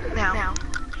 No.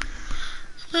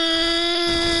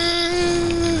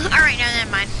 Alright, no,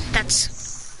 never mind.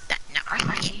 No.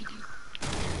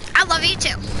 I love you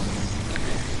too.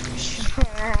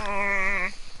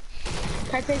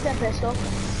 Can I take that pistol?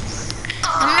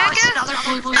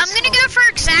 I'm gonna go for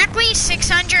exactly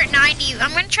 690.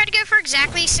 I'm gonna try to go for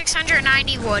exactly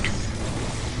 690 wood.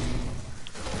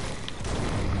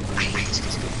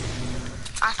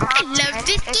 I love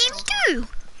this game too.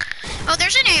 Oh,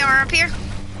 there's an AR up here.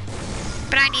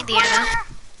 But I need the ammo.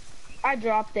 I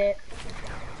dropped it.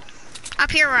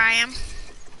 Up here where I am.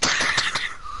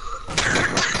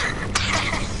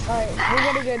 Alright, we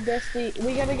gotta go Dusty.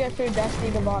 We gotta go through Dusty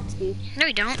the Botsky. No,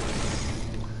 we don't.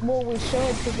 Well, we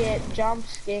should to get jump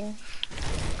sking.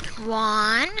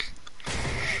 One.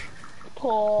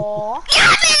 Paw. Yeah,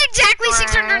 I'm at exactly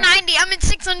 690. I'm at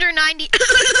 690.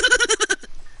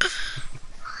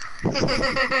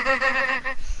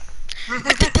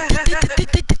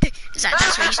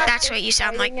 That's what you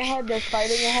sound like. Fighting ahead, there's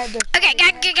fighting ahead. Okay,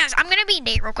 guys, I'm gonna be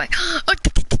Nate real quick.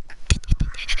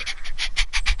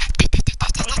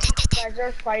 Guys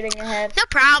are fighting ahead. No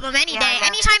problem, any day.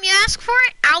 Anytime you ask for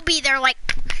it, I'll be there, like,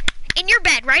 in your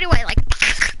bed right away, like,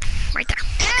 right there.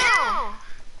 Ew.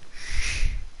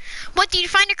 What, did you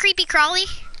find a creepy crawly?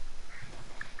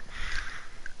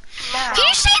 No. Can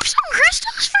you save some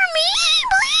crystals for me,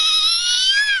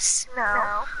 please? No.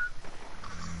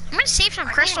 I'm gonna save some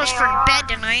crystals for bed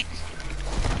tonight.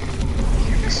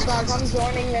 Guys, I'm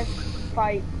joining this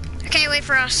fight. Okay, wait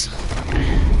for us.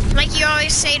 Like you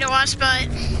always say to us, but...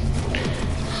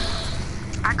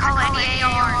 I call it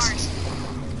ARs.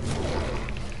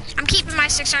 I'm keeping my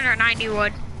 690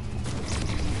 wood.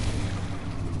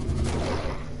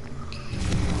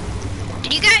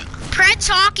 Did you guys... Pred's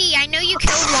Hockey, I know you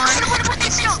killed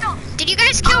one. Did you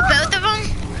guys kill both of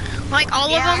them? Like all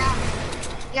of them?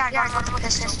 Yeah, I got one with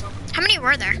this pistol. How many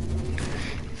were there?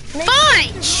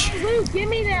 Fudge! Luke, give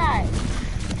me that.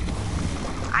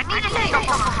 I need an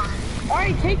AR.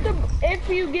 Alright, take the, if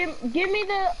you give me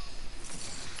the,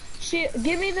 shit,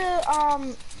 give me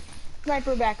the,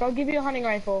 sniper back. I'll give you a hunting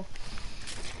rifle.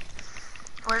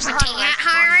 Where's the Hunting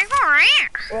hunting rifle?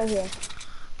 rifle. Right here.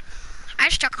 I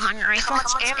just took a hunting rifle. How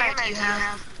much ammo do you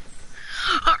have?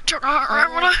 I took a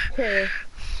hunting rifle. Okay.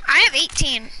 I have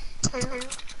 18. 2.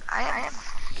 I have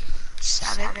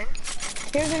 7.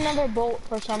 Here's another bolt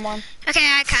for someone. Okay,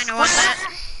 I kind of want that.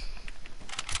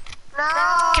 No.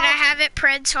 Can I have it,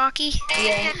 Pred's Hockey?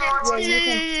 Yeah. Yeah,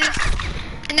 you can.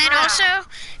 And then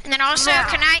also, No.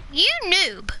 can I, you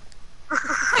noob.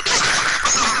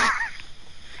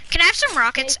 Can I have some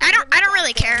rockets? I don't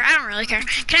really care.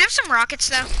 Can I have some rockets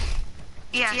though?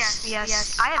 Yes.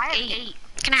 I have 8.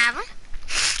 Can I have them?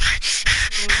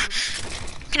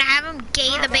 Can I have them?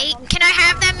 Gay the bait. Can I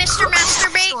have that, Mr.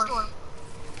 Masturbate?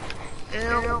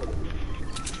 Ew.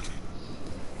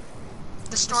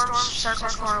 The storm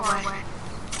circles far away.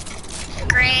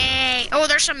 Great. Oh,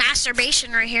 there's some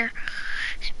masturbation right here.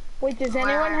 Wait, does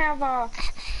anyone have AR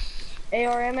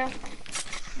ammo?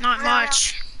 Not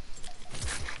much.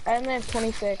 I only have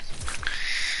 26.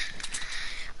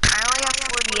 I only have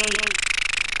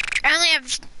 48. I only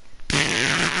have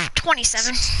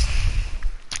 27.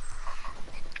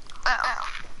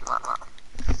 Oh.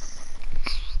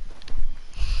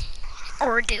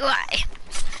 Or do I?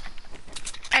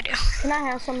 I do. Can I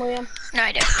have some, Liam? No,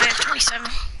 I don't. I have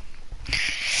 27.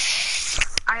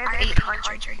 I have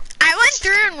 800. I went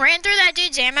through and ran through that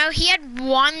dude's ammo. He had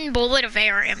 1 bullet of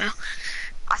AR ammo.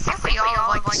 I think we all have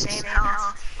like the same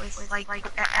health with like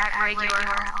at regular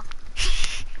health.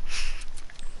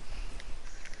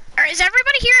 Or is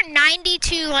everybody here at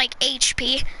 92 like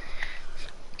HP?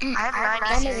 I have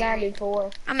I'm 93. at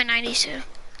 94. I'm at 92.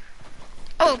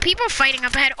 Oh, people fighting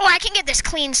up ahead. Oh, I can get this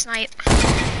clean snipe. Get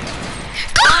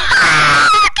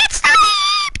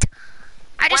sniped!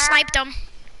 I just sniped him.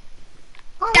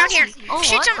 Down here.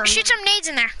 Shoot some nades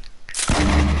in there.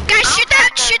 Guys,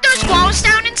 shoot those walls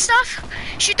down and stuff.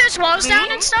 Shoot those walls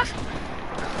down and stuff.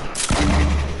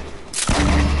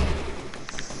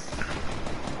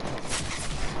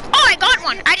 Oh, I got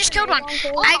one. I just killed one.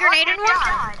 I grenaded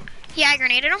one. Yeah, I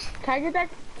grenaded him. Can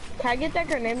I get that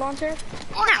grenade launcher?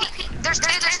 No. There's two.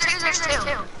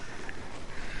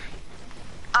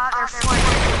 They're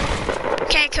flying.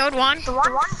 Okay, killed one. The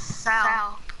one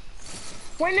fell.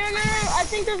 Wait, no. I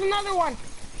think there's another one.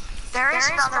 There is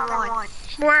another one.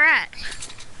 Where at?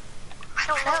 I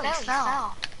don't know. He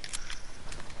fell.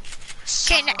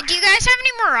 Okay, do you guys have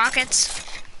any more rockets?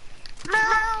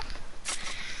 No.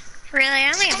 Really?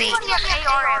 I only have 8. Anybody have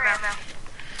AR ammo?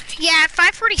 Yeah,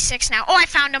 546 now. Oh, I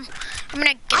found him. I'm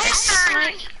gonna get this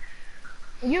snipe.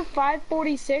 You have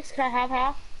 546. Can I have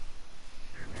half?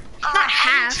 Not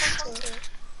half.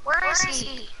 Where is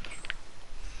he?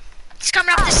 He's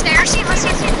coming up the stairs.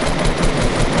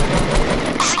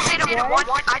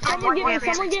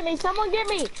 Someone get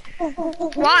me.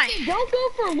 Why? Don't go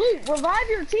for loot. Revive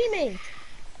your teammate.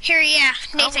 Here, yeah.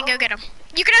 Nathan, go get him.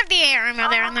 You can have the AR ammo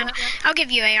there, and then I'll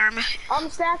give you AR ammo. I'm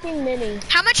stacking minis.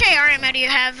 How much AR ammo do you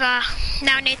have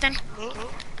now, Nathan?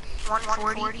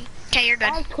 140. Okay, you're I good.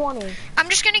 have 20. I'm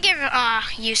just gonna give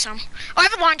you some. Oh, I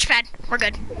have a launch pad. We're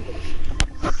good.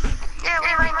 Yeah, we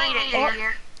might need it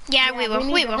here. Yeah, we will.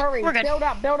 need We to will. hurry. We're good.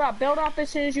 Build up as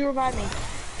soon as you revive me.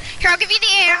 Here, I'll give you the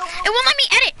AR. It won't let me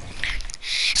edit.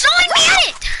 It's not letting me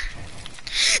edit.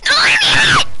 Not letting me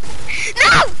edit. No!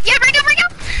 Yeah, bring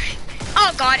up.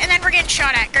 Oh god, and then we're getting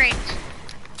shot at. Great.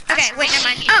 Okay, wait, never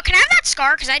mind. Oh, can I have that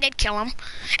scar? Because I did kill him.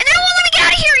 And then it won't let me get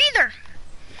out of here either.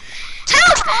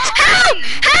 Help!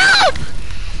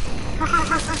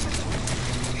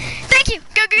 Thank you.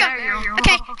 Go.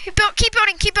 Okay, keep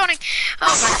building.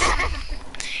 Oh god.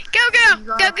 Go.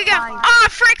 Oh,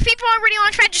 frick, people already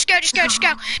launched pad. Just go. No, just go. Go.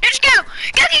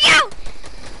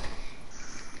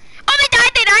 Oh, they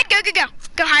died. Go.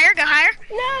 Go higher.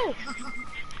 No!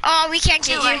 Oh, we can't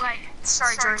get you.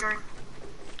 Sorry, Jordan.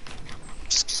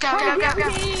 Just go.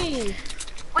 Me.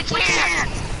 We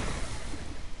can't.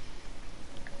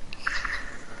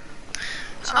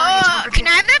 Can I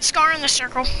have that scar in the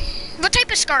circle? What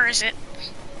type of scar is it?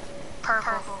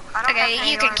 Purple.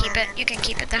 Okay, you can keep it. You can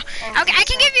keep it though. Okay, I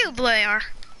can give you a blue AR,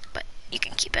 but you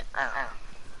can keep it.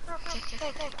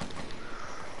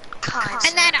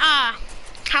 And then,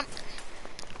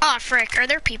 oh, frick, are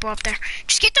there people up there?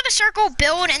 Just get to the circle,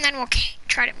 build, and then we'll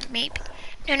try to maybe.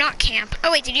 No, not camp.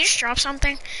 Oh, wait, did you just drop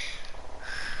something?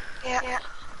 Yeah.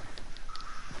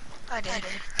 I did.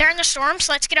 They're in the storm,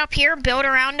 so let's get up here, build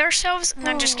around ourselves, and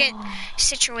then just get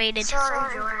situated.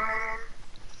 Sorry, Jordan.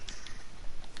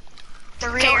 The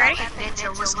real Okay, ready?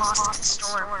 Vids was lost in the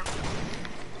storm.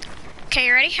 Okay,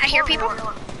 you ready? I hear people.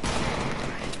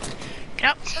 Get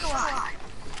up. So do I.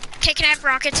 Okay, can I have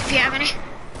rockets if you have any?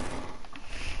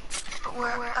 But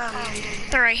where? Oh, yeah.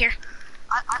 They're right here.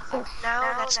 No,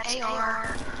 that's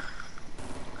AR.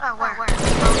 Oh, where?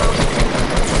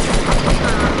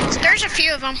 There's a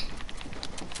few of them.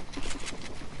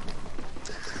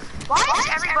 Why does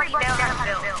everybody know how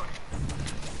to build?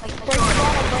 Break the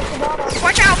bottom.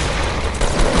 Watch out!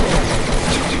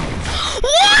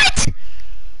 What?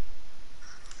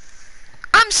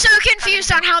 I'm so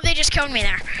confused on how they just killed me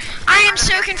there. I am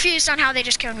so confused on how they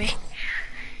just killed me.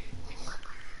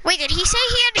 Wait, did he say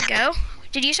he had to go?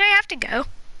 Did you say I have to go?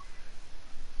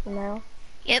 No.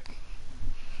 Yep.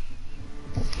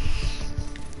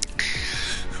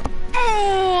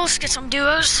 Oh, let's get some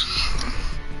duos.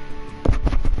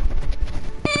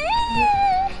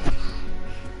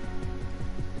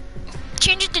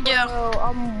 Change it to duo. So,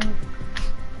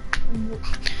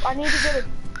 I need to go to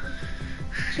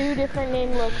 2 different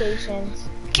name locations.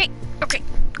 Okay.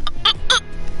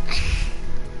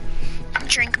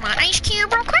 Drink my ice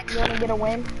cube real quick. You want to get a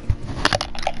win?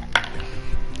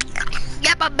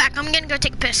 Yep, I'm back. I'm gonna go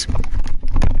take a piss.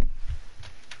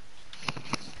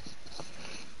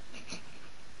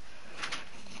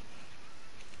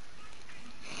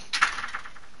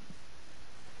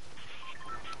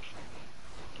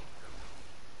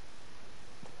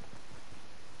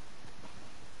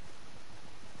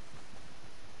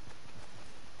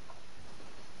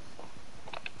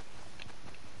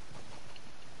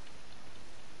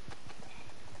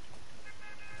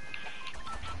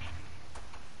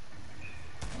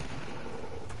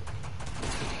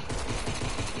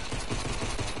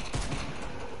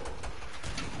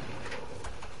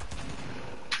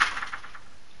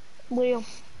 Liam.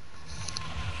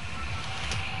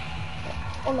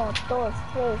 1, 2, 3,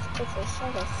 4, 5,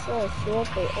 6,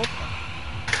 7, 8.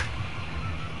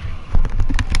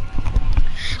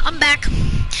 I'm back.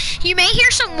 You may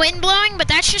hear some wind blowing, but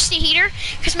that's just the heater,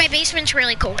 because my basement's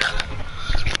really cold.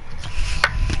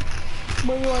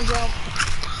 Where you wanna jump?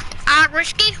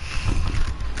 Risky?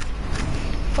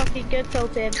 Fucking get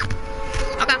tilted.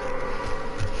 Okay.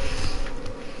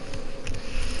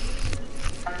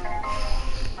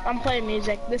 I'm playing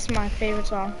music. This is my favorite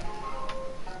song.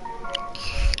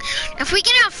 If we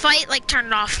get in a fight, like, turn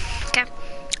it off, okay?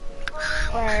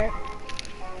 Alright.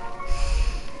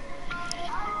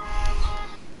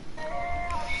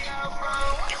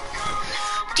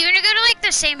 Do you want to go to, like,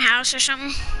 the same house or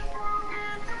something?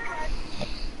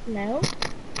 No?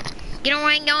 You don't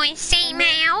want to go in the same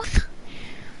house?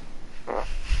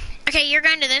 Okay, you're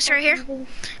going to this right here.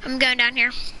 I'm going down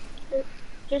here.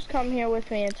 Just come here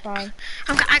with me, it's fine.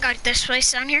 I got this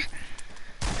place down here.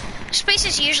 This place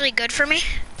is usually good for me.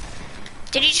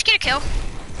 Did you just get a kill?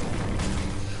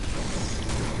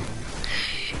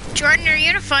 Jordan, are you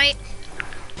in a fight?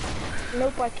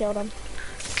 Nope, I killed him.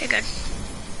 Okay, good.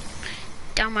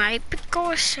 Down my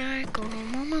pickle cycle,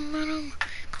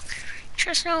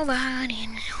 trust nobody,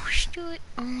 and always do it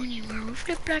on you. Roof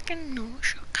the black and no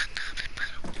shock.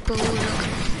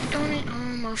 Don't it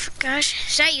almost, gosh.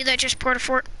 Is that you that just poured a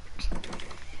fort?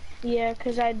 Yeah,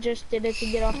 because I just did it to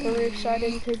get off the roof so I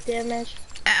didn't take damage.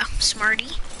 Oh, smarty.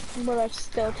 But I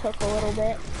still took a little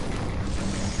bit.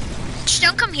 Just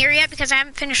don't come here yet because I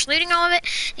haven't finished looting all of it.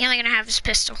 The only gonna have is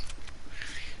pistol.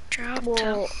 Drop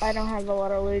Well, I don't have a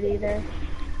lot of loot either.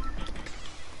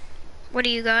 What do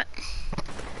you got?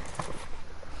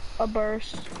 A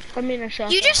burst. I mean a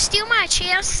shotgun. You just steal my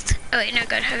chest? Oh wait, no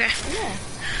good, okay. Yeah.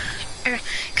 Okay,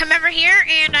 come over here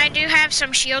and I do have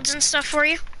some shields and stuff for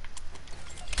you.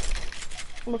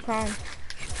 What kind?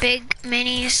 Big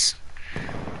minis.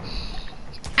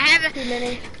 I have Too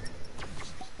many.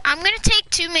 I'm gonna take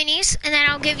 2 minis and then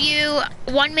I'll give you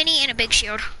 1 mini and a big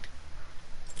shield.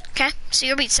 Okay, so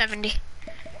you'll beat 70.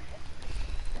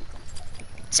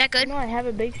 Is that good? No, I have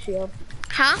a big shield.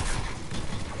 Huh?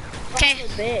 Okay. I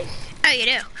have a big. Oh, you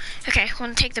do? Okay,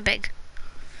 well, take the big.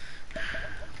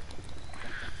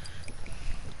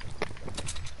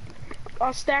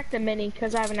 I'll stack the mini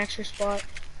because I have an extra spot.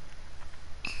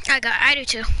 I do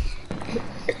too.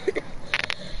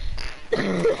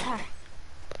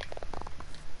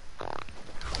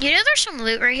 You know there's some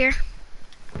loot right here?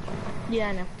 Yeah,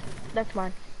 I know. That's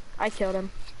mine. I killed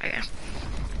him. Okay.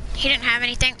 He didn't have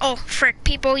anything. Oh, frick.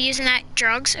 People using that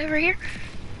drugs over here.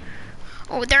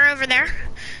 Oh, they're over there.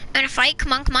 In a fight.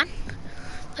 Come on, come on.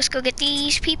 Let's go get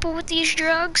these people with these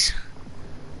drugs.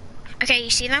 Okay, you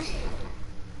see them?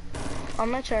 I'm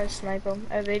gonna try to snipe them.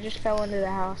 Oh, they just fell into the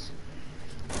house.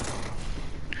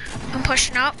 I'm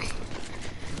pushing up. No!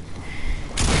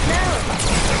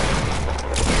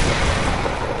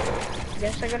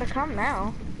 Guess I gotta come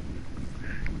now.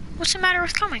 What's the matter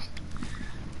with coming?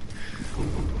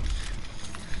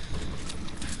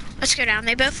 Let's go down.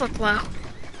 They both look low.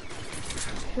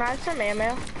 Can I have some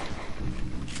ammo?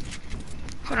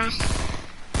 Hold on.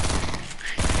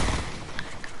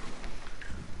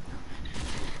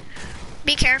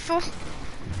 Be careful.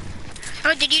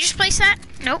 Oh, did you just place that?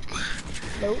 Nope.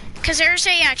 Nope. Because there's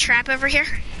a trap over here.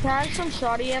 Can I have some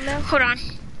shoddy ammo? Hold on.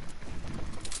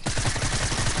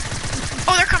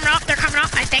 Oh, they're coming up. They're coming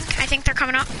up. I think they're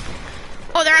coming up.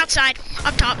 Oh, they're outside.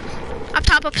 Up top. Up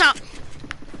top, up top.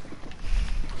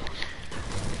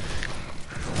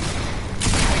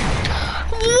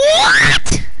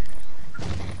 What?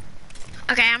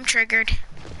 Okay, I'm triggered.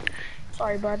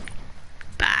 Sorry, bud.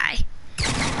 Bye.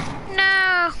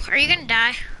 No. Are you gonna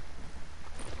die?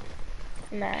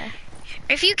 Nah.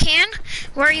 If you can,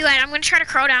 where are you at? I'm gonna try to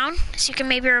crawl down so you can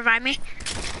maybe revive me.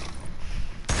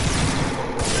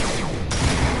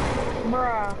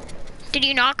 Bruh. Did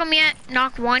you knock him yet?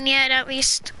 Knock one yet, at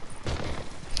least?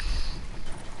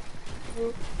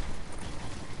 Nope.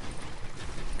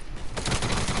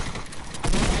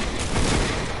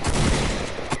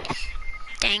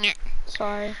 Dang it.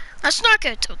 Sorry. Let's not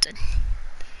go tilted.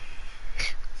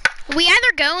 We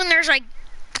either go and there's like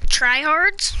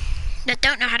tryhards that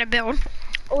don't know how to build.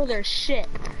 Oh, there's shit.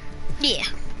 Yeah.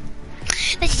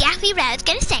 That's exactly what I was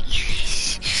gonna say.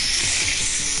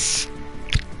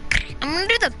 I'm gonna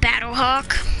do the Battle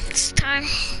Hawk this time.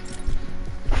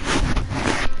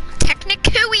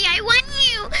 Technicui, I won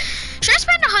you! Should I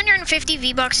spend 150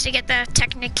 V-Bucks to get the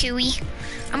Technicui?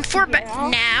 I'm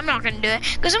nah, I'm not gonna do it.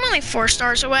 Because I'm only 4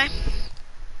 stars away.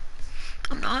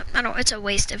 I'm not. It's a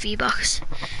waste of V-Bucks.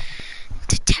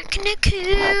 To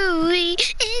Technically,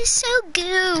 it's so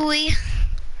gooey.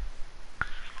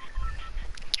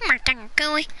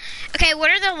 Technically. Okay, what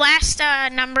are the last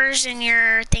numbers in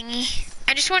your thingy?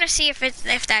 I just want to see if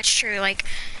that's true. Like,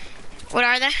 what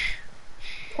are they?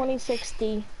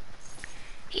 2060.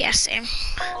 Yeah, same.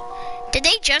 Did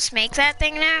they just make that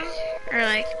thing now? Or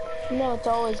like... No, it's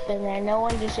always been there. No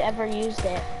one just ever used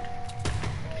it.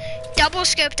 Double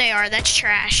scope they are, that's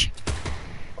trash.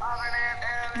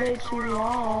 Way too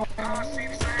long.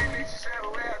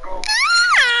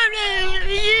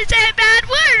 It's a bad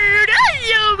word.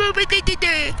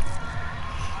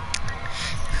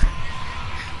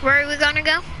 Where are we gonna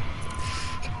go?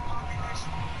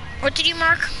 What did you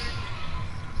mark?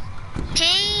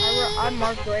 Hey. I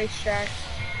marked racetrack.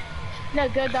 No,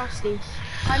 go Dusty.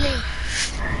 I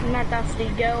mean, not Dusty.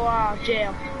 Go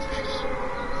jail.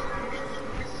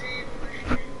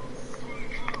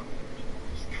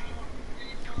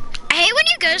 I hate when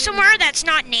you go somewhere that's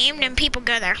not named and people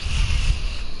go there.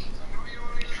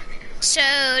 So,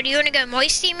 do you want to go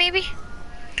Moisty maybe?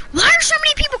 Why are so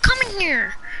many people coming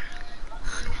here?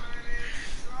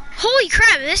 Holy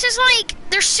crap, this is like,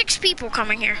 there's 6 people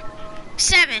coming here.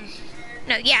 7.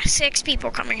 No, yeah, 6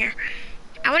 people coming here.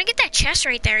 I want to get that chest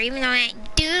right there, even though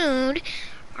that dude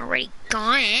already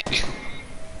got it.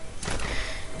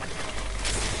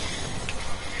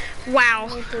 Wow.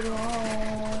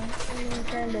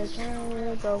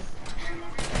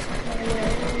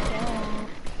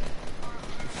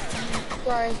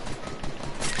 Sorry.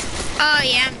 Oh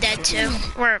yeah, I'm dead too.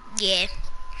 Or yeah.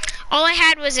 All I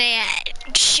had was a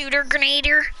shooter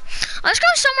grenader. Let's go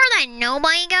somewhere that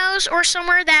nobody goes, or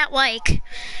somewhere that like.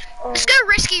 Let's go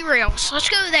Risky Reels. Let's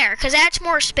go there, cause that's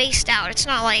more spaced out. It's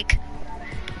not like.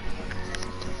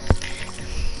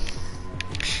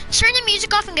 Let's turn the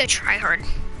music off and go try hard.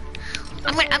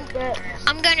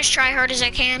 I'm going as try hard as I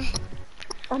can.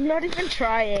 I'm not even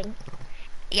trying.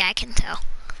 Yeah, I can tell.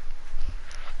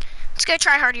 Let's go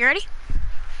try hard. You ready?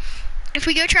 If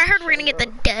we go try hard, we're gonna get the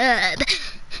dub.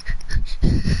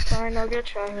 Fine, I'll go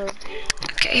try hard.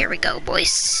 Okay, here we go,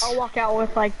 boys. I'll walk out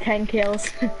with like 10 kills.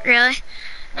 Really?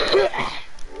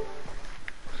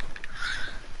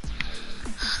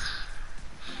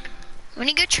 When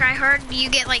you go try hard, you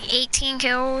get like 18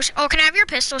 kills. Oh, can I have your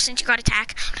pistol since you got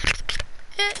attack?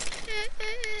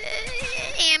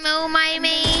 Ammo, my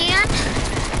man.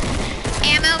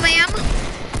 Ammo, ma'am.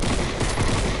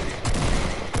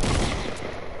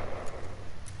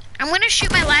 I'm gonna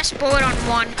shoot my last bullet on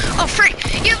 1. Oh, frick!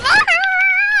 You.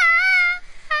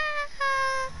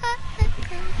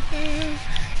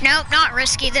 Nope, not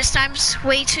risky this time. It's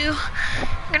way too.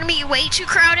 Gonna be way too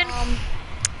crowded.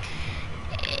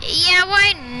 Yeah,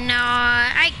 why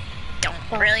not? I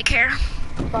don't really care.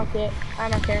 Fuck it. I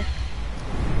don't care.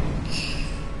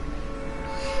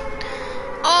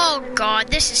 Oh god,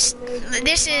 this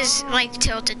is like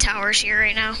Tilted Towers here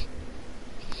right now.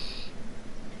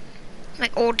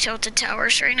 Like old Tilted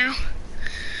Towers right now.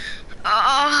 Oh,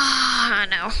 I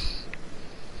know.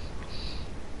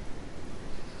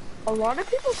 A lot of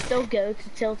people still go to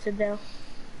Tilted though.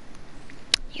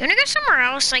 You wanna go somewhere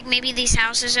else? Like maybe these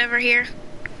houses over here?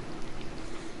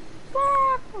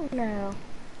 Fuck no.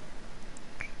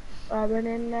 I've been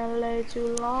in LA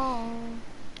too long.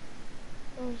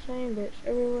 I'm saying bitch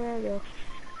everywhere I go.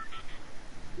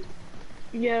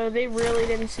 Yo, they really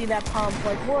didn't see that pump.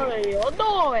 Like, what are you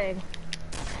doing?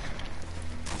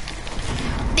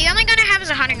 The only gun I have is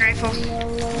a hunting rifle.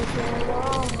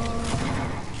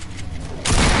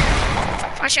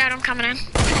 Watch out, I'm coming in.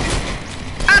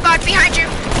 Oh god, behind you.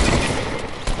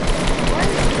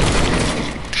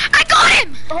 I got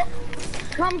him! Oh,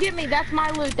 come get me, that's my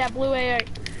loot, that blue AA.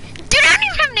 Dude, I don't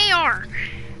even have an AR.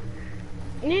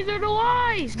 Neither do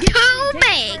I. Too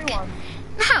big.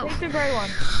 No. Take the gray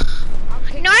one.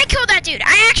 No, I killed that dude.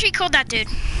 I actually killed that dude.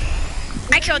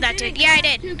 I killed that dude. Yeah, I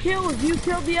did. 2 kills. You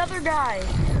killed the other guy.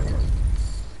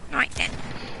 No, I didn't.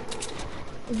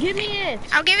 Give me it.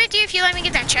 I'll give it to you if you let me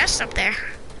get that chest up there.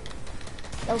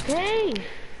 Okay.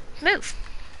 Move.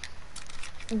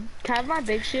 Can I have my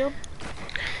big shield?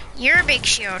 You're a big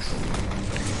shield.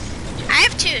 I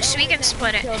have 2, so we can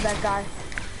split it. Killed that guy.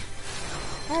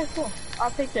 Alright, cool.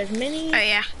 I'll take those mini. Oh,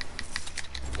 yeah.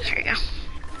 There you go.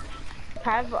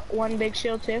 Can I have 1 big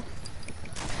shield too?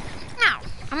 No,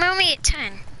 I'm only at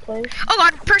 10. Please. Oh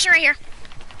god, person right here.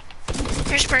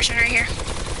 There's a person right here.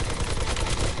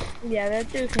 Yeah,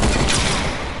 that dude can.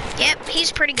 Yep,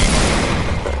 he's pretty good.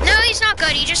 No, he's not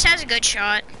good. He just has a good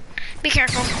shot. Be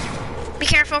careful. Be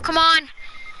careful. Come on.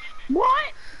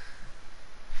 What?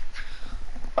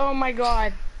 Oh my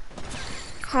god.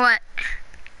 What?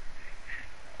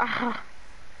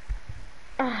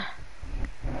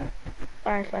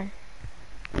 Alright, fine.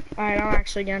 Alright, I'm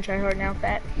actually gonna try hard now,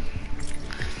 Fat.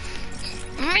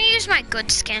 I'm gonna use my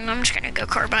good skin. I'm just gonna go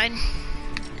carbide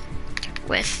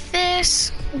with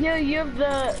this. Yeah, you have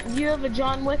a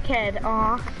John Wick head.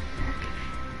 I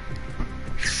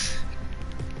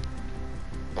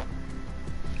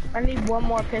need one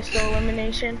more pistol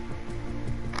elimination.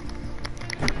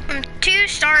 I'm 2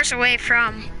 stars away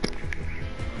from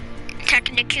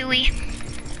technically.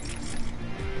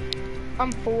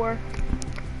 I'm 4.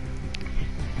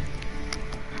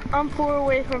 I'm 4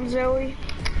 away from Zoe.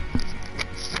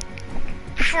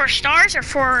 4 stars or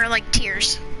 4 like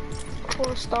tiers?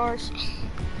 4 stars.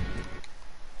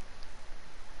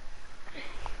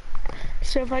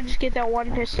 So if I just get that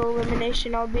one pistol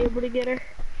elimination, I'll be able to get her.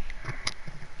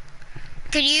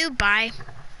 Did you buy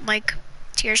like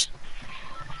tiers?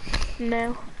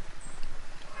 No.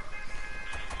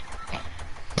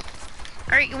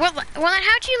 Or well then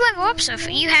how'd you level up so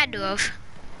fast? You had to have.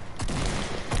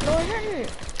 No, I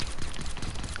didn't.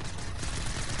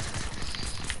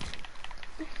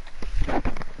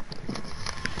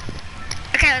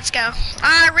 Okay, let's go.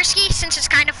 Risky since it's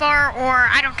kind of far, or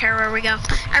I don't care where we go.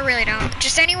 I really don't.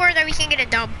 Just anywhere that we can get a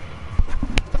dub.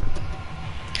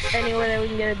 Anywhere that we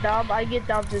can get a dub. I get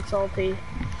dubs at Salty.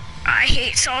 I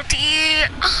hate salty.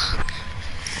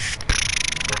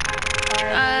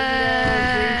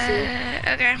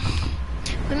 Okay.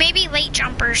 We may be late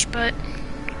jumpers, but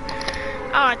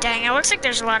oh dang! It looks like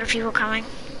there's a lot of people coming,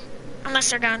 unless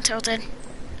they're going tilted.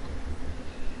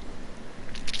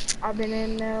 I've been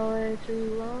in LA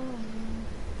too long.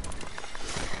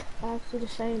 I see the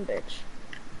same bitch.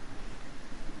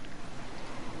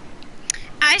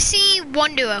 I see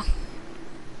one duo.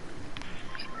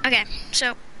 Okay,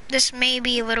 so this may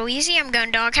be a little easy. I'm going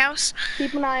doghouse.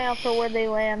 Keep an eye out for where they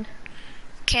land.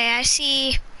 Okay, I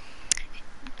see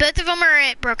both of them are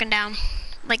at broken down.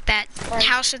 Like that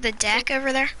house with the deck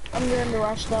over there. I'm going to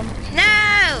rush them.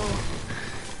 No!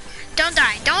 Don't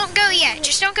die. Don't go yet.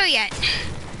 Just don't go yet.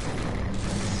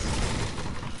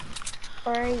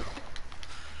 Alright.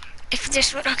 If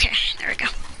this would, okay, there we go.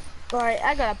 Alright,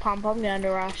 I got a pump. I'm going to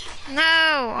rush. No,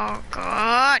 oh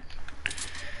God.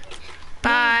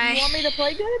 Bye. You want me to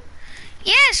play good?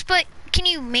 Yes, but can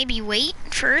you maybe wait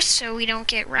first so we don't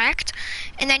get wrecked?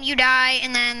 And then you die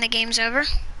and then the game's over?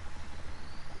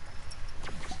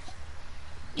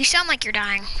 You sound like you're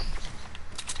dying.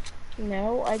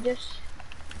 No, I just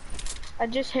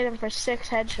hit him for 6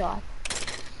 headshots.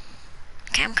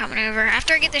 Okay, I'm coming over.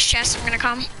 After I get this chest, I'm gonna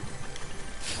come.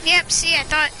 Yep, see, I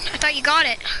thought you got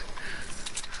it.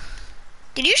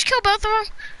 Did you just kill both of them?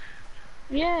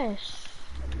 Yes.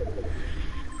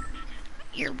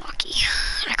 You're lucky.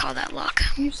 I call that luck.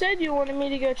 You said you wanted me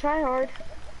to go try hard.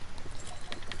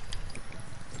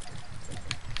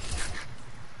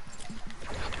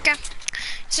 Okay.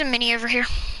 There's a mini over here.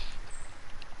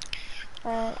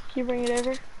 Can you bring it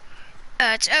over?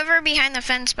 It's over behind the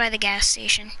fence by the gas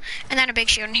station. And then a big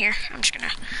shield in here. I'm just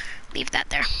gonna leave that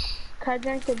there. Can I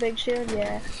drink the big shield?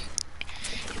 Yeah.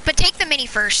 But take the mini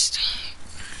first.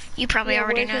 You probably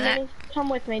already know that. Mini? Come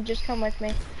with me, just come with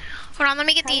me. Hold on, let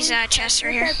me get these chests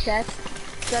right here. What's that chest?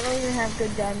 'Cause I don't even have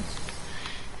good guns.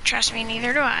 Trust me,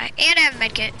 neither do I. And I have a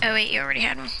medkit. Oh wait, you already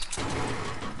had one.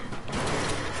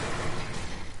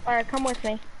 Alright, come with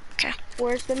me. Okay.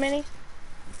 Where's the mini?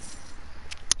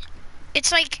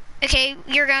 It's like, okay,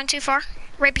 you're going too far.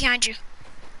 Right behind you.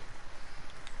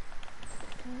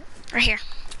 Right here.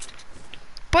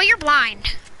 Boy, you're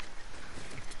blind.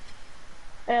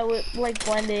 It would like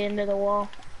blended into the wall.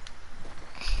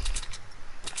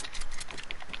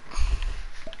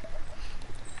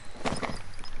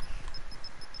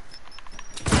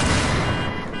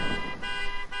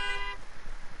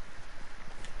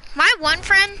 My one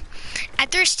friend, I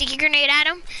threw a sticky grenade at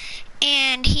him,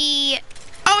 and he...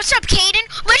 Oh, what's up,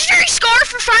 Caden? Legendary Scar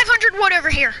for 500 wood over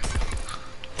here.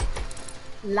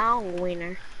 Long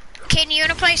winner. Caden, you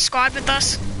wanna play squad with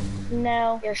us?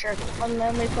 No. Yeah, sure. I'm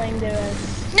only playing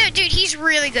duos. No, dude, he's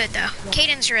really good, though.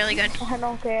 Caden's really good. I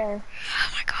don't care.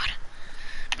 Oh, my God.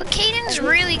 But Caden's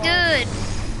really good.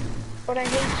 But I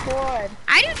hate squad.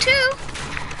 I do, too.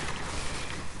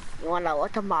 You wanna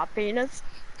look at my penis?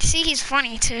 See, he's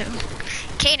funny, too.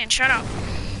 Caden, shut up.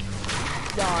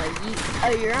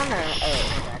 Oh, you're on a...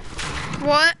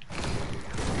 What?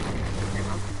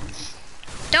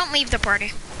 Don't leave the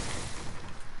party.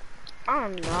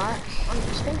 I'm not. I'm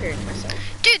just fingering myself.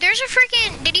 Dude, there's a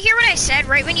freaking... Did you hear what I said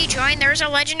right when you joined? There's a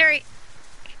legendary...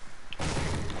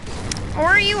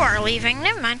 Or you are leaving.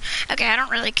 Never mind. Okay, I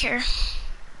don't really care.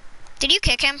 Did you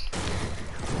kick him?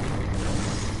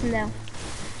 No.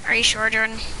 Are you sure,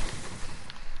 Jordan?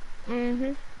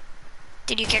 Mm-hmm.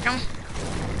 Did you kick him?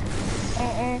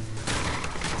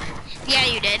 Yeah,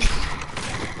 you did.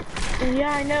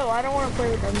 Yeah, I know. I don't want to play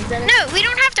with them. No, we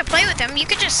don't have to play with him. You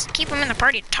could just keep him in the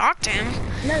party to talk to him.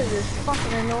 No, this is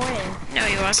fucking annoying. No,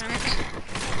 he wasn't.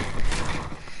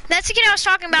 That's the kid I was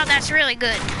talking about. That's really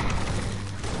good.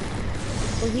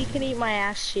 Well, he can eat my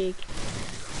ass cheek.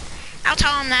 I'll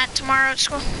tell him that tomorrow at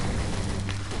school.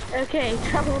 Okay,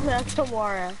 tell him that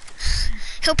tomorrow.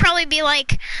 He'll probably be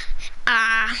like,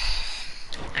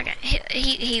 okay,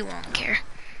 he won't care.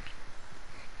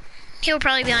 He'll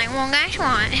probably be like, well, guys,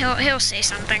 what? He'll say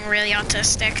something really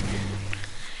autistic.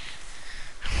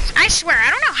 I swear,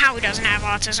 I don't know how he doesn't have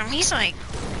autism. He's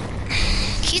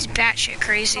batshit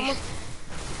crazy.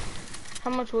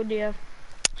 How much wood do you have?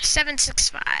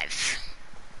 765.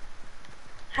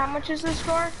 How much is this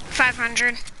for?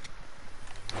 500.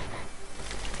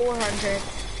 400.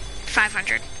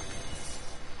 500.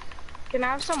 Can I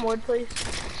have some wood, please?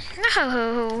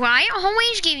 No, I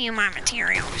always give you my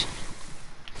materials.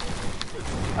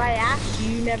 I asked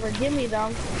you, you never give me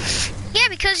them. Yeah,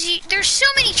 because there's so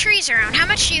many trees around. How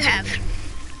much do you have?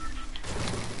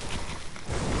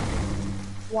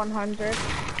 100.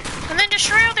 And then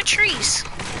destroy all the trees.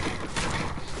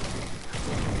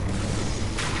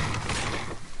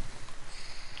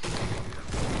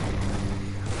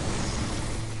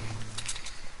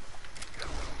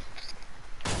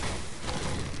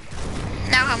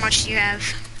 Now how much do you have?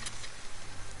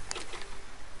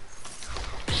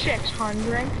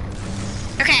 600.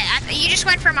 Okay, you just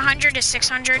went from 100 to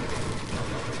 600.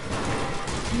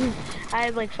 I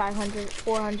had like 500,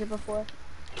 400 before.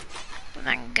 Well,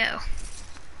 then go.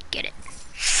 Get it.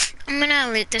 I'm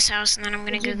gonna loot this house and then I'm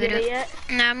gonna Did you go get get it it. yet?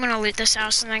 No, I'm gonna loot this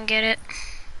house and then get it.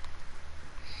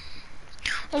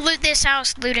 We'll loot this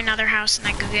house, loot another house, and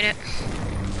then go get it.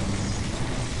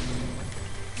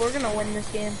 We're gonna win this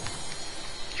game.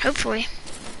 Hopefully.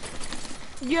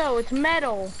 Yo, it's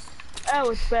metal.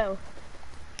 Oh, it's both.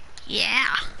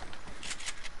 Yeah.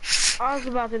 I was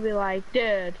about to be like,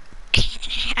 dude.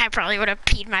 I probably would have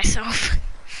peed myself.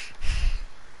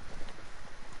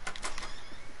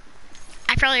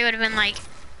 I probably would have been like,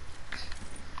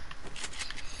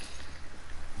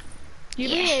 Give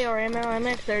me AR ammo, I'm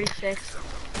at 36.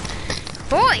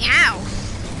 boy, how?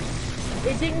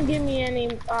 It didn't give me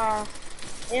any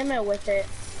ammo with it.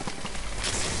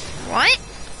 What?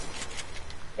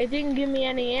 It didn't give me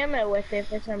any ammo with it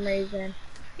for some reason.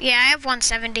 Yeah, I have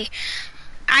 170.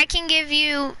 I can give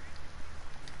you,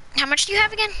 how much do you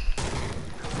have again?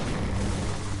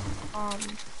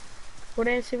 What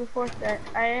did I say before? That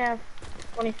I have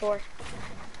 24.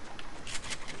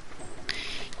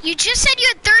 You just said you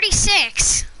had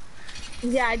 36.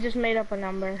 Yeah, I just made up a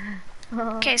number.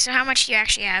 Okay, so how much do you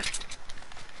actually have?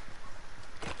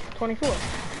 24.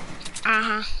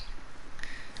 Uh-huh.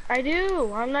 I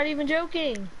do. I'm not even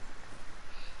joking.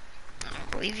 I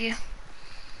don't believe you.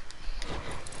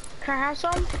 Can I have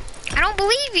some? I don't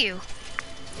believe you.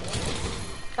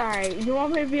 Alright, you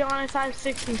want me to be honest? I have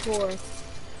 64.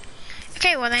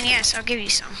 Okay, well then yes, I'll give you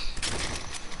some.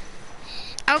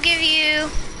 I'll give you,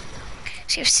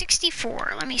 so you have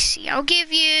 64, let me see. I'll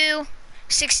give you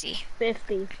 60.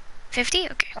 50. 50?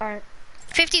 Okay. Alright.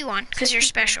 51, because you're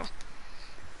special.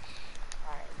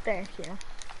 Alright, thank you.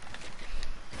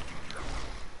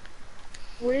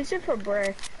 What is it for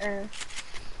brick?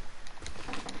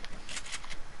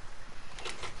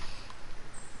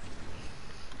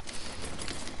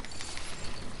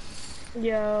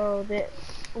 Yo,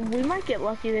 we might get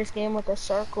lucky this game with a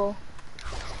circle.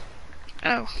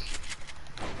 Oh.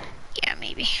 Yeah,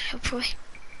 maybe, hopefully.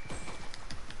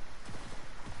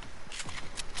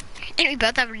 And we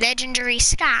both have legendary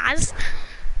scars.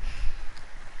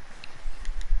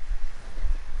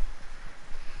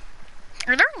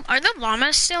 Are the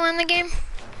llamas still in the game?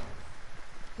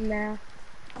 Nah.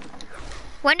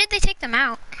 When did they take them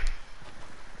out?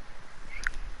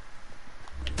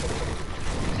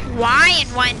 Why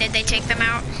and when did they take them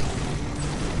out?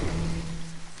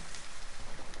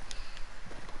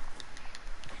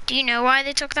 Do you know why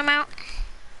they took them out?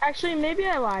 Actually, maybe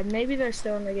I lied. Maybe they're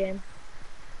still in the game.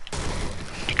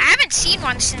 I haven't seen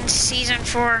one since season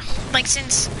 4, like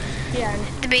since Yeah.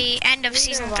 the end of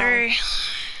season have I. 3.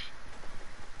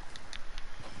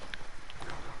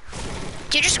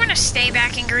 Do you just want to stay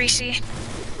back in Greasy?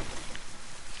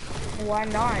 Why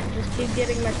not? Just keep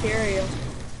getting material.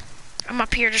 I'm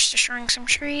up here just destroying some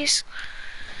trees.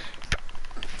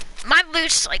 My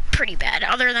loot's like pretty bad,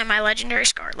 other than my legendary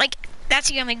scar. Like, that's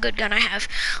the only good gun I have.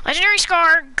 Legendary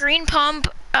scar, green pump,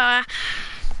 5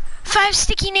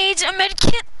 sticky nades, a med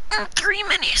kit, 3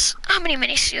 minis. How many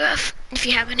minis do you have, if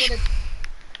you have any?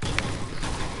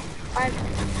 I have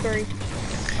 3.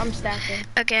 I'm stacking.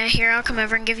 Okay, here, I'll come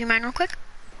over and give you mine real quick.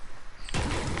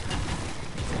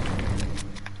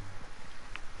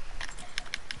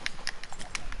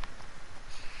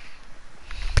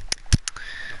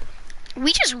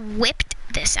 We just whipped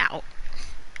this out.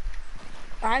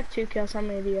 I have 2 kills. How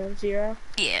many do you have? 0?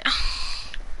 Yeah.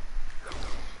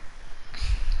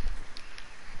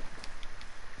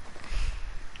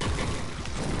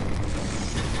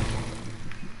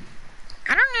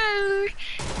 I don't know.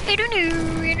 I don't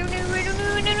know. I don't know. I don't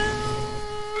know. I don't know.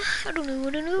 I don't know.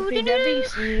 I don't know. I See, don't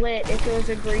that'd know. be lit if it was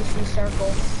a greasy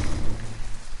circle.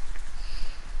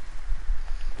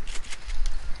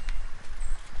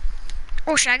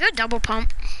 Oh, should I go double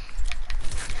pump?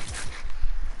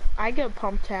 I go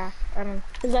pump tack. I don't know.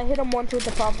 Because I hit him once with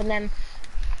the pump and then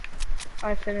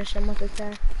I finish him with the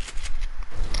tack.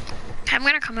 I'm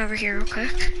gonna come over here real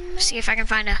quick. See if I can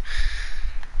find a...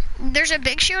 There's a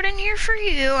big shield in here for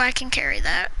you. I can carry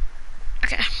that.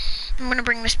 Okay. I'm gonna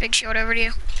bring this big shield over to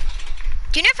you.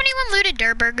 Do you know if anyone looted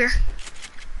Der Burger?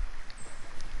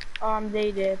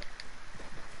 They did.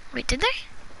 Wait, did they?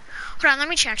 Hold on, let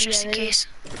me check just Yeah, in they did. case.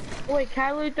 Wait, can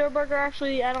I loot their burger?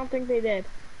 Actually, I don't think they did.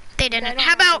 They I didn't. don't How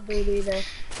have about... to loot either.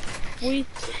 We.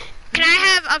 Can I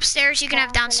have upstairs? You can have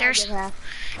half and I downstairs. get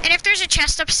half. And if there's a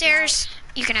chest upstairs,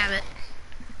 you can have it.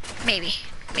 Maybe.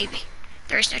 Maybe.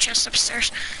 There is no chest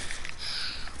upstairs.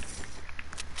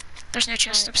 There's no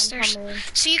chest Alright, I'm upstairs. coming.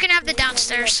 So you can have the Can you drop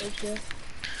me that downstairs. big shield?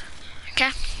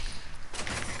 Okay.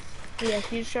 Yeah,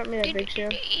 can you just drop me that big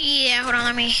shield? Yeah, hold on,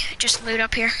 let me just loot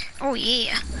up here. Oh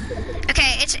yeah.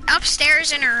 Okay, it's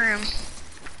upstairs in a room.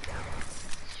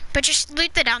 But just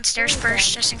loot the downstairs Okay.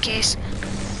 first, just in case.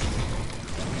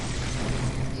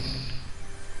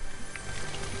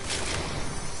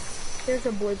 There's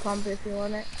a blue pump if you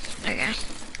want it. Okay.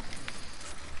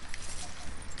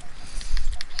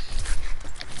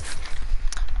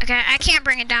 Okay, I can't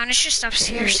bring it down, it's just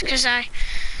upstairs, because I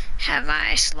have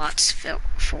my slots full.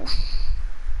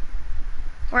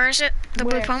 Where is it? The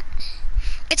blue Where? pump?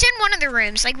 It's in one of the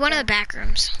rooms, like one of the back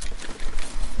rooms.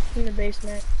 In the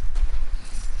basement.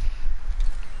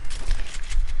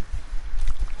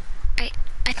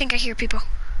 I think I hear people.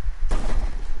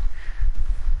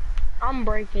 I'm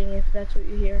breaking if that's what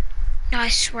you hear. No, I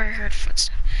swear I heard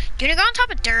footsteps. Do you wanna go on top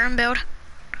of Durham build?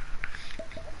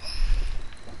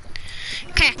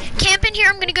 Okay, camp in here.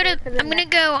 I'm gonna go to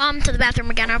the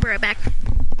bathroom again. I'll be right back.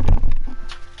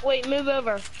 Wait, move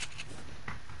over.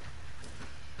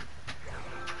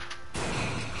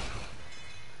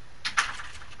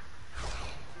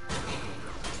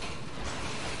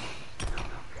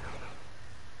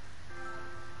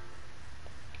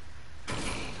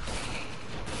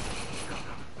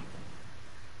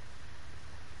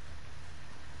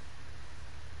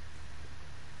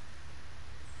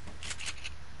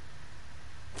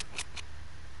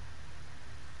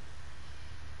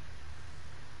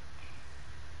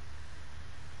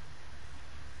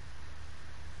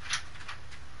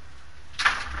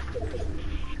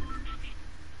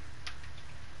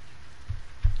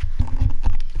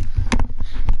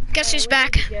 Guess who's Where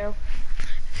back? did you go?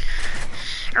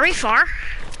 Are we far?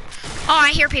 Oh,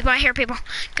 I hear people. I hear people.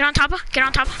 Get on top of. Get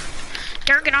on top of.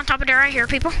 Derek, get on top of there. I hear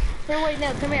people. Hey, wait,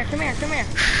 no, come here, come here, come here.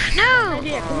 No.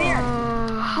 Idea, come here.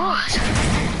 Oh,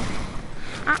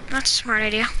 that's a smart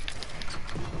idea.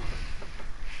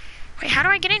 Wait, how do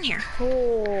I get in here?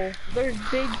 Oh, there's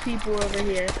big people over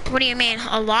here. What do you mean?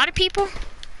 A lot of people?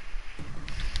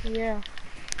 Yeah.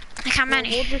 Like how Well,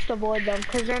 many? we'll just avoid them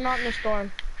because they're not in the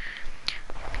storm.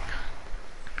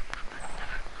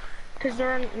 Because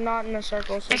they're not in a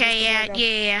circle. So Okay, just yeah, avoid yeah,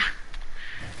 them. yeah.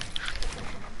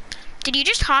 Did you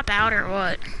just hop out or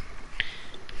what?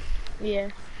 Yeah.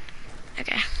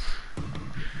 Okay.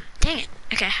 Dang it.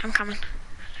 Okay, I'm coming.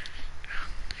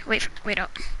 Wait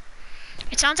up.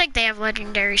 It sounds like they have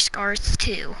legendary scars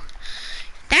too.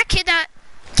 That kid that...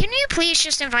 Can you please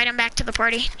just invite him back to the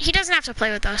party? He doesn't have to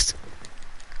play with us.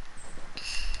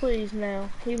 Please, no.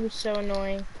 He was so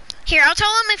annoying. Here, I'll tell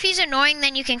him if he's annoying,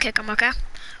 then you can kick him, okay?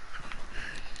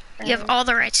 You have all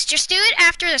the rights. Just do it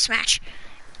after this match.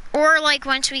 Or, like,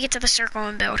 once we get to the circle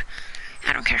and build.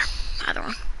 I don't care. Either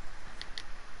one.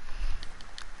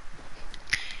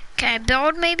 Okay,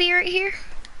 build maybe right here?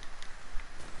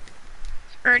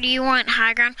 Or do you want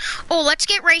high ground? Oh, let's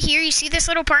get right here. You see this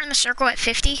little part in the circle at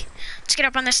 50? Let's get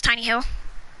up on this tiny hill.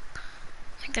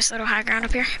 Like this little high ground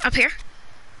up here. Up here.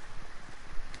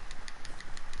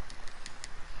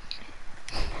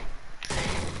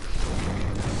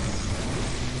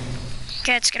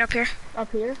 Okay, let's get up here.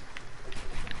 Up here?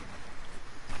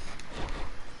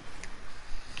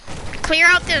 Clear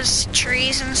out those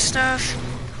trees and stuff.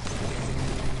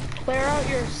 Clear out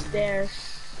your stairs.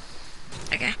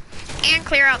 Okay. And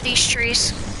clear out these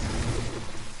trees.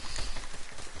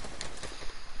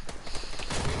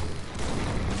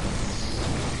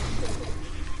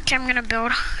 Okay, I'm gonna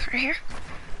build right here.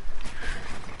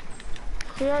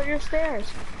 Clear out your stairs.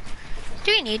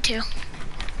 Do we need to?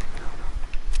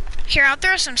 Here, I'll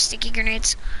throw some sticky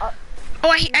grenades. Uh, Oh,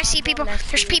 I see people. next to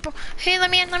There's you. people. Hey, let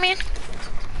me in, let me in.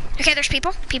 Okay, there's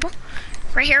people. People.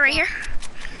 Right here, right here.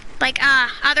 Like,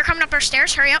 they're coming up our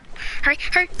stairs. Hurry up. Hurry,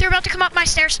 hurry. They're about to come up my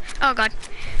stairs. Oh, God.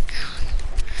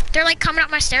 They're, like, coming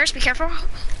up my stairs. Be careful.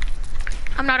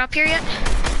 I'm not up here yet.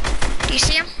 Do you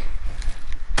see him?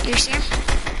 Do you see him?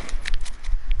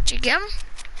 Did you get him?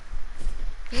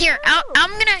 Here,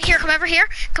 I'm gonna, here, come over here.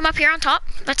 Come up here on top.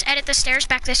 Let's edit the stairs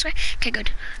back this way. Okay,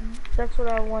 good. That's what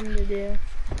I wanted to do.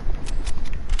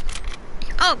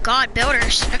 Oh, God,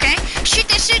 builders. Okay, shoot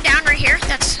this dude down right here.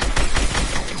 That's,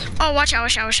 oh, watch out,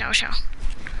 watch out, watch out, watch out.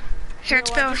 Here,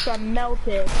 let's I build. just got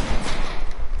melted.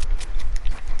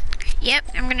 Yep,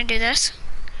 I'm gonna do this.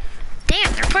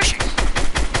 Damn, they're pushing.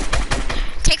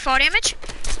 Take fall damage.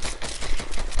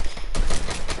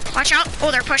 Watch out. Oh,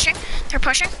 they're pushing. They're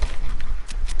pushing.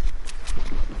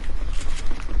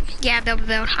 Yeah, build,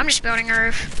 build. I'm just building a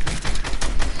roof.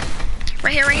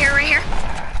 Right here, right here, right here.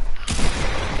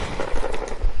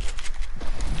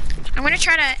 I'm gonna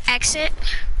try to exit.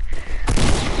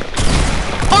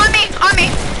 On me, on me.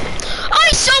 Oh,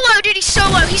 he's solo, dude, he's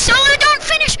solo. He's solo, don't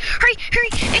finish. Hurry,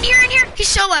 hurry, in here, in here. He's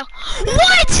solo.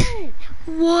 What?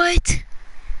 What?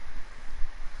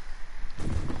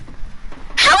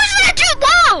 How is that dude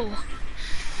low?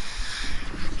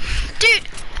 Dude,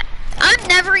 I'm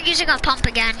never using a pump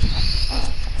again.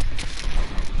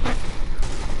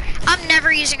 I'm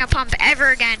never using a pump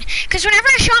ever again. Because whenever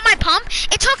I shot my pump,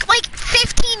 it took like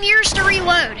 15 years to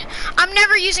reload. I'm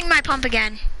never using my pump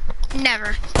again.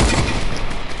 Never.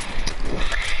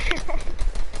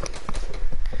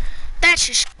 That's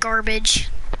just garbage.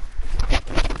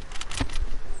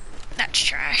 That's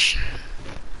trash.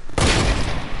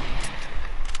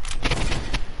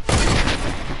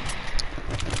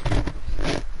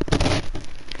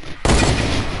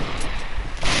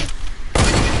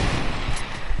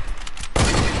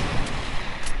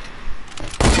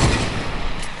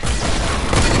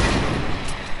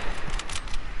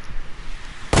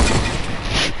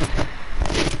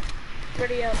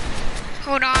 Ready up.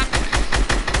 Hold on.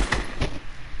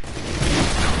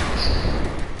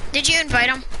 Did you invite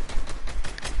him?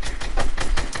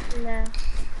 No.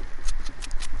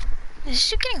 Is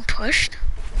this getting pushed?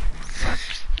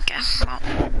 Okay, well,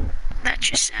 that's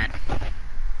just sad.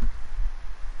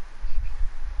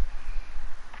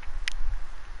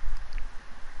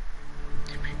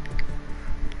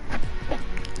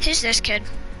 Who's this kid?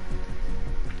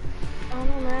 I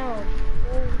don't know.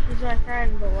 Oh, she's my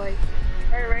friend, but like,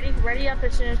 alright, ready? Ready up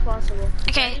as soon as possible.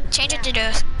 Okay, Ready? change it Yeah. to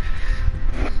Dose.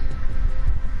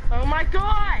 Oh my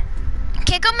god!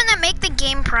 Kick them and then make the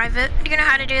game private. Do you know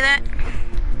how to do that?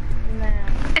 No.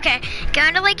 Okay, go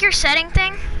into like your setting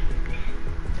thing.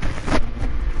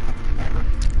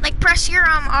 Like press your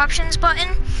options button,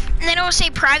 and then it will say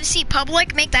privacy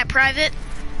public. Make that private.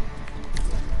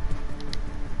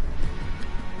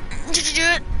 Did you do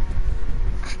it?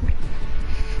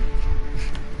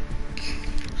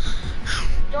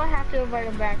 Do I have to invite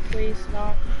him back, please?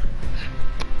 Not.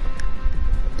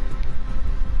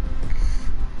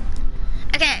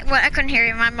 Okay, what? I couldn't hear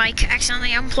you. My mic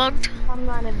accidentally unplugged. I'm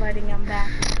not inviting him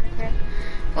back. Okay.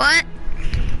 What?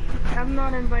 I'm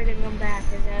not inviting him back.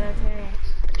 Is that okay?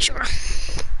 Sure.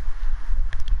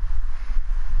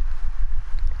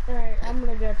 Alright, I'm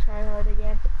gonna go try hard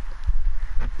again.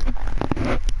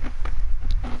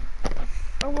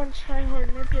 I went try hard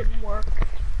and it didn't work.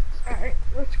 Alright,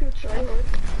 let's go try hard.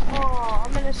 Oh,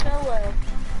 I'm in a solo.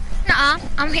 Nuh-uh.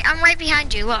 I'm right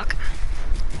behind you. Look.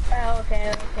 Oh,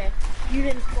 okay, okay. You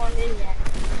didn't spawn in yet.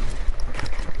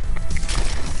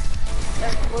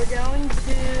 Okay, we're going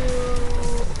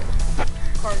to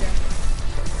cargo.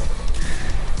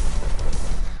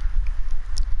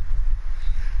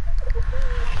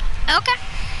 Okay.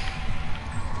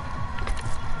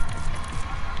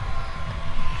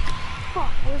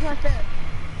 Fuck, where's my phone?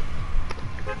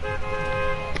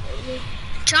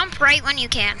 Jump right when you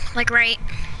can. Like right.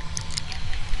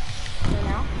 So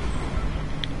now?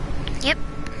 Yep.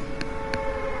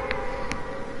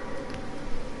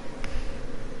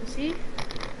 Is he?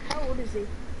 How old is he?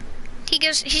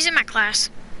 He's in my class.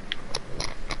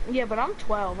 Yeah, but I'm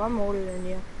 12. I'm older than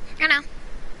you. I know.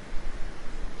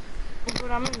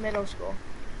 But I'm in middle school.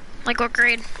 Like what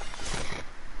grade?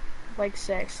 Like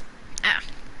 6. Oh.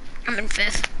 I'm in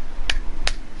 5th.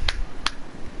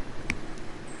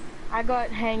 I got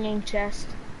hanging chest.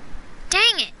 Dang,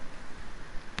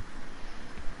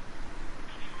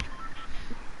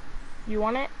 You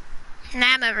want it?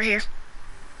 Nah, I'm over here.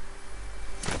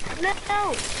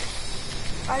 No!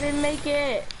 I didn't make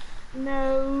it.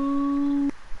 No.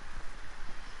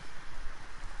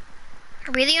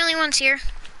 Are we the only ones here?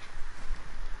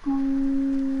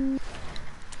 Mm,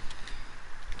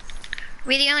 Are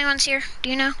we the only ones here? Do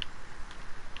you know?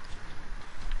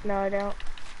 No, I don't.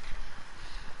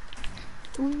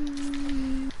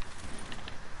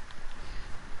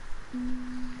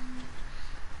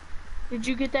 Did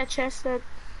you get that chest at...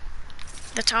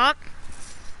 The top?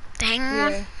 The hanging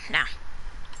one? Yeah. No.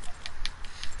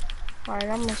 Alright,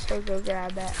 I'm gonna still go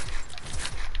grab that.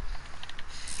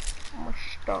 I'm gonna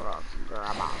still go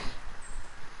grab that.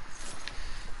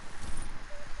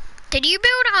 Did you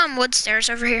build wood stairs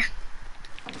over here?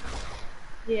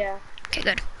 Yeah. Okay,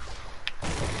 good.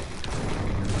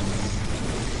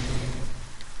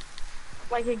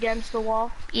 Like against the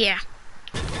wall? Yeah.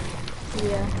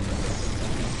 Yeah.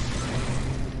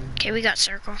 Okay, we got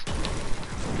circle.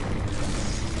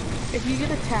 If you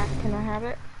get attacked, can I have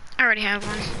it? I already have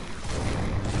one.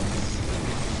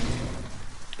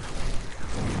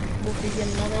 Will you get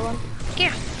another one?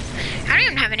 Yeah. I don't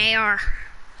even have an AR.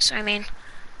 So, I mean.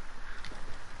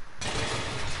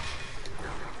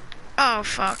 Oh,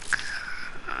 fuck.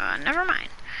 Never mind.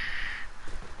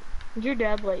 Did your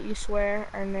dad let you swear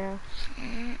or no?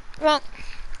 Well.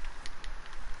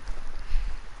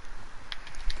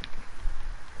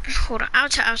 Hold on. I'll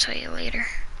tell you later.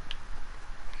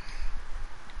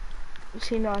 Is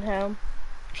he not home?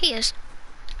 He is.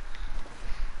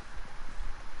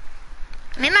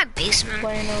 I'm in my basement.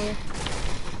 Playing over.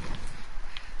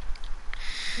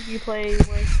 You play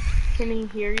with... Can he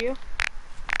hear you?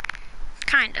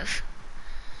 Kind of.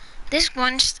 This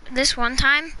one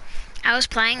time, I was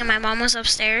playing and my mom was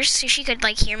upstairs, so she could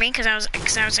like hear me because I was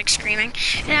like screaming,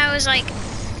 and I was like,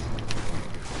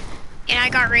 and I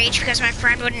got rage because my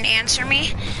friend wouldn't answer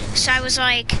me, so I was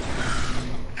like,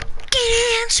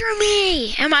 answer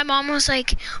me, and my mom was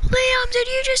like, Liam, did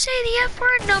you just say the F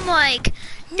word? And I'm like,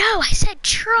 no, I said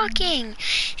trucking,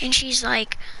 and she's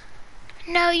like,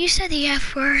 no, you said the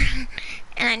F word,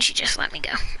 and then she just let me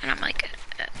go, and I'm like,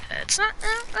 it's not,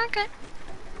 okay.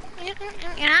 Yeah,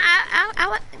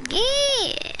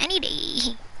 any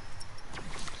day.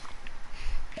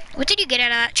 What did you get out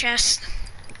of that chest?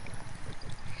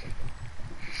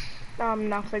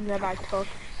 Nothing that I took.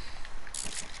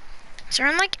 Is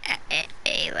there like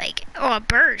a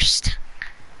burst?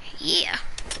 Yeah.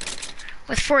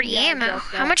 With 40 Yeah, ammo.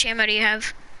 How much ammo do you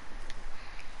have?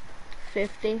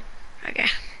 50. Okay,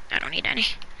 I don't need any.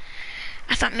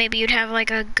 I thought maybe you'd have like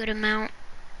a good amount.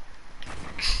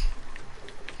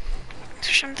 Is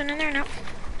there something in there? Nope.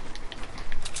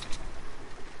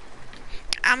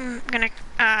 I'm gonna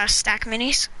stack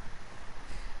minis.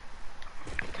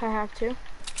 Can I have 2?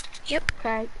 Yep.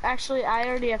 Okay. Actually, I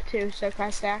already have 2, so can I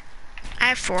stack? I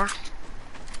have 4.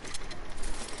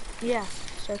 Yeah.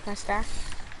 So can I stack?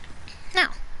 No.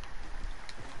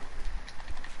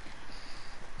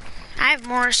 I have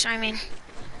more, so I mean,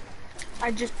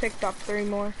 I just picked up 3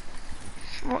 more.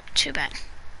 well, too bad.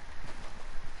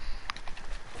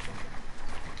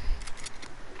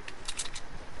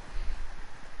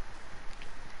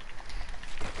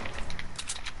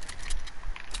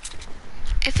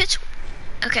 If it's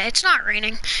okay, it's not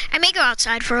raining. I may go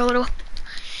outside for a little.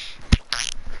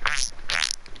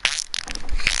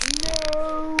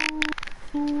 No.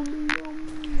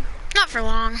 Not for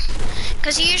long.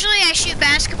 Because usually I shoot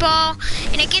basketball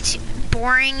and it gets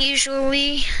boring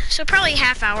usually. So probably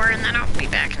half hour and then I'll be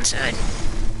back inside.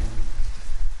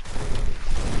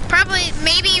 Probably,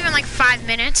 maybe even like 5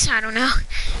 minutes. I don't know.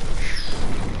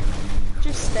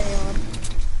 Just stay on.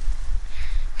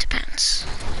 Depends.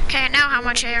 Okay, now how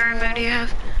much AR ammo do you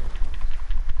have?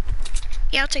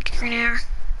 Yeah, I'll take a green AR.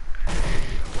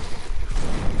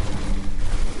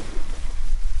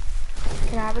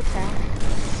 Can I have a tap?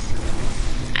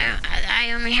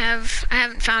 I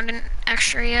haven't found an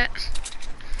extra yet.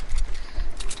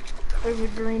 There's a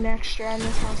green extra in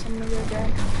this house. I'm gonna go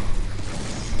grab.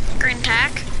 Green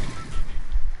tack.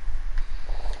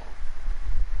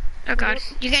 Oh god,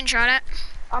 you getting shot at?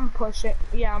 I'm pushing.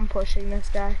 Yeah, I'm pushing this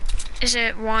guy. Is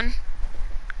it 1?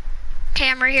 Okay,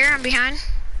 I'm right here, I'm behind.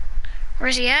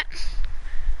 Where's he at?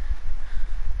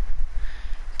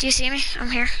 Do you see me?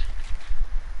 I'm here.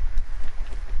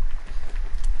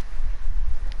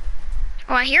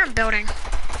 Oh, I hear him building.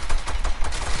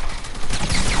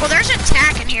 Well, there's an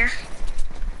attack in here.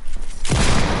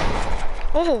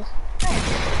 Oh.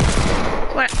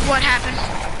 What happened?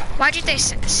 Why'd you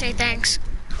say thanks?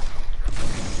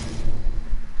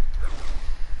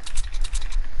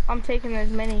 I'm taking those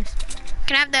minis.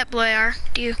 Can I have that blue AR?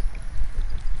 Do you?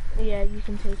 Yeah, you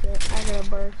can take it. I got a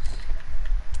burst.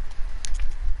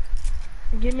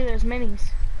 Give me those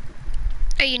minis.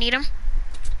 Oh, you need them?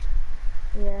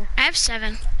 Yeah. I have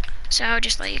 7, so I'll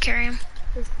just let you carry them.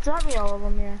 Just drop me all of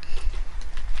them, yeah.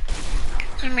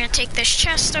 I'm gonna take this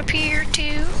chest up here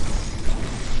too.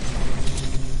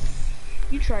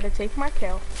 You try to take my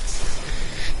kill.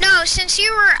 No, since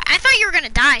I thought you were gonna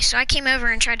die, so I came over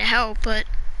and tried to help, but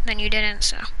then you didn't,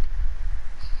 so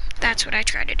that's what I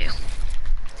tried to do.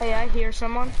 Hey, I hear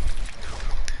someone.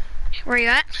 Where you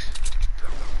at?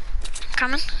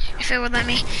 Coming, if it would let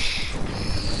me.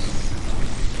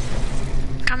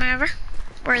 Coming over.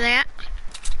 Where are they at?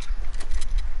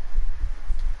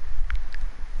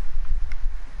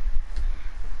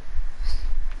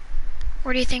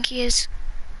 Where do you think he is?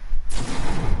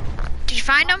 Did you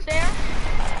find him? There?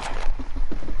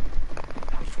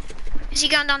 Is he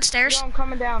going downstairs? No, I'm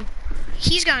coming down.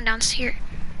 He's going downstairs.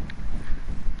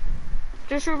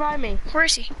 Just revive me. Where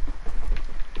is he?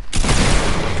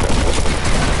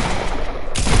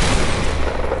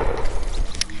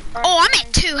 Oh, I'm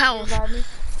at 2 health. Revive me.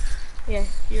 Yeah,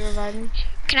 you revive me.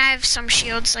 Can I have some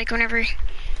shields, like whenever? Yeah,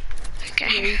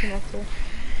 Okay. you can have to.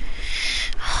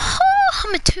 Oh,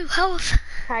 I'm at 2 health.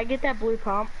 Can I get that blue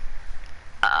pump?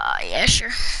 Yeah,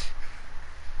 sure.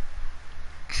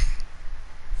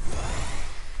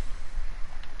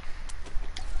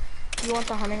 You want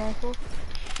the hunting rifle?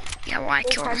 Yeah, why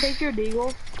kill Can I him? take your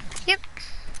deagle? Yep.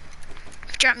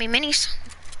 Drop me minis.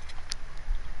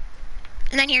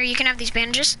 And then here, you can have these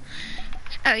bandages.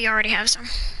 Oh, you already have some.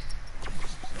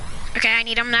 Okay, I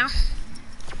need them now.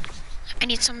 I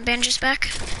need some bandages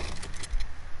back.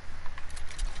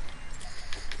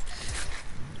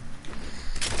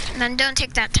 And then don't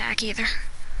take that tack either.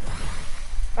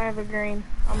 I have a green.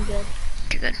 I'm good.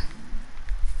 Okay, good.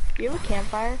 Do you have a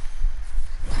campfire?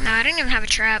 No, I didn't even have a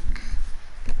trap.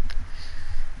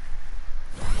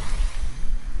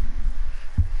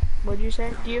 What'd you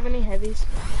say? Do you have any heavies?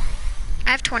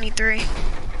 I have 23. I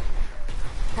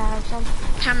have some.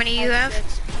 How many you I have?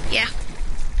 6. Yeah.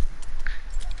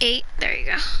 8. There you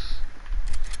go.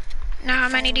 Now how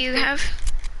many do you have?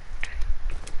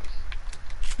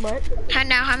 What?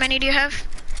 Now how many do you have?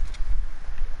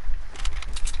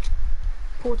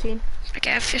 14. Okay,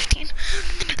 I have 15.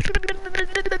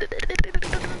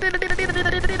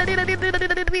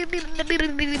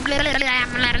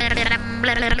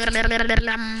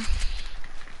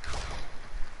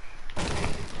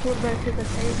 What about to the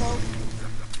save health?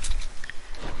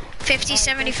 50,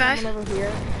 75. Someone over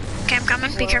here. Okay, I'm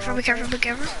coming. Be careful, be careful, be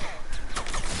careful.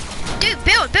 Dude,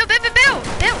 build, build, build, build, build,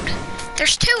 build.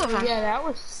 There's 2 of them. Yeah, that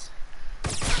was... I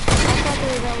thought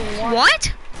there was only one.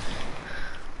 What?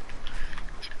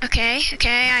 Okay,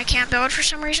 okay, I can't build for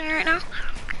some reason right now.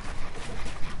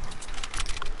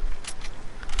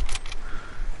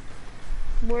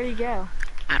 Where'd he go?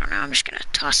 I don't know, I'm just gonna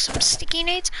toss some sticky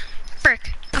nades.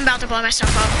 Frick, I'm about to blow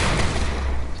myself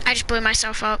up. I just blew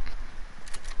myself up.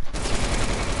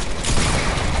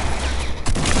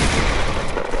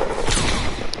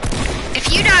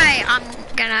 If you die, I'm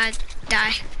gonna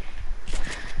die.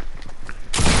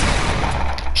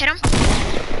 Hit him.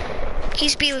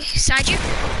 He's beside you.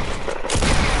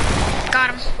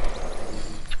 Got him.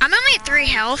 I'm only at 3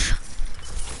 health.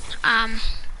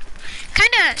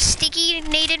 Kinda sticky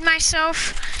naded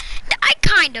myself. I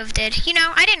kind of did, you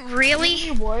know, I didn't really.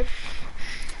 You would?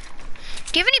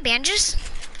 Do you have any bandages?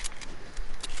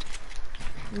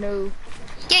 No.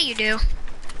 Yeah, you do.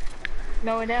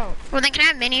 No, I don't. Well, then can I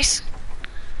have minis?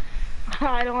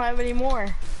 I don't have any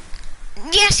more.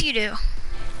 Yes, you do.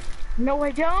 No,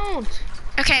 I don't.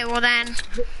 Okay, well then,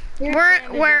 Here's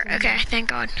we're, bandages. okay, thank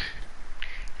God.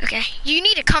 Okay, you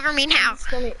need to cover me now. I'm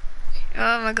just gonna,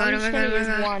 Oh my God, I'm oh my just God, gonna oh my use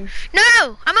God. one.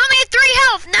 No, I'm only at 3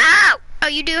 health, no! Oh,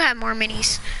 you do have more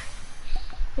minis.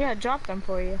 Yeah, drop them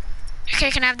for you. Okay,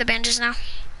 can I have the bandages now?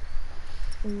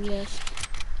 Yes.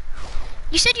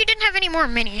 You said you didn't have any more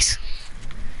minis.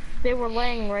 They were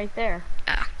laying right there.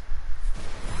 Oh.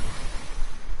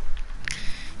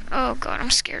 Oh God, I'm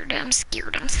scared, I'm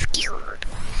scared, I'm scared.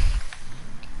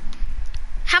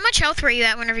 How much health were you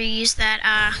at whenever you used that,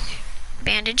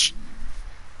 bandage?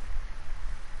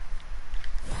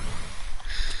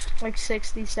 Like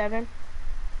 67.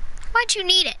 Why'd you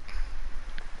need it?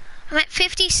 I'm at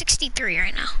 50, 63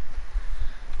 right now.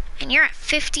 And you're at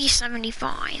 50,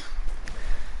 75.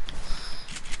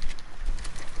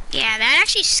 Yeah, that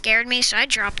actually scared me, so I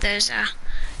dropped those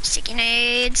sticky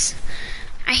nades.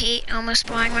 I hate almost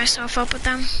blowing myself up with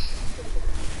them.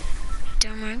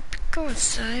 Don't go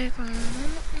outside.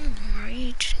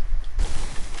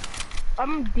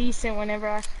 I'm decent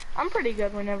whenever I'm pretty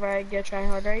good whenever I get try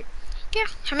hard, right? Yeah.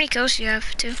 How many kills do you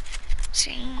have? 2.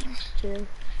 Same. 2.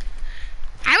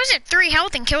 I was at 3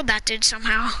 health and killed that dude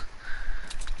somehow.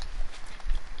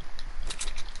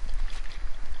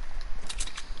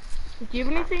 Do you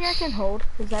have anything I can hold?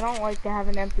 Because I don't like to have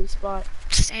an empty spot.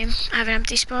 Same. I have an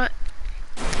empty spot.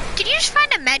 Did you just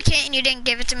find a med kit and you didn't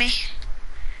give it to me?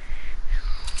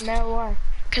 No, why?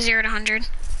 Because you're at 100.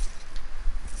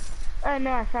 Oh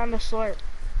no, I found a slurp.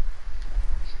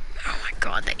 Oh my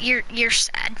god, that you're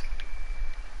sad.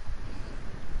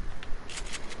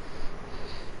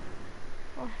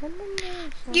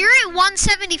 You're at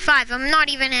 175. I'm not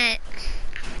even at.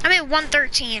 I'm at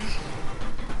 113.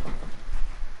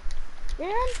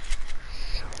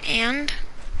 And?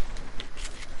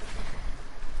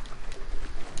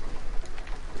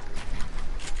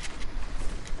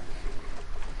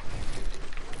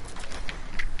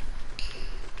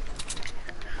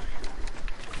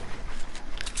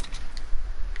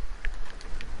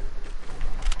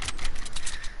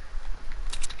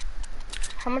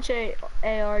 How much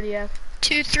AR do you have?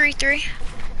 233.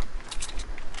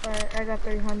 Alright, I got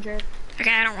 300.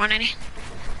 Okay, I don't want any.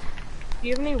 Do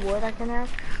you have any wood I can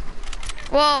have?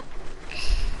 Well,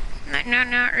 no,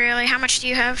 not really. How much do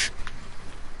you have?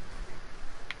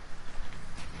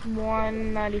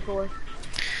 194.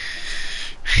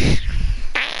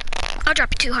 I'll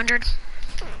drop you 200.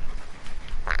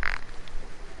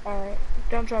 Alright,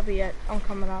 don't drop it yet. I'm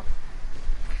coming up.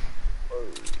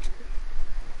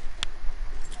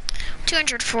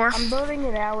 204. I'm building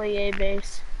an alley A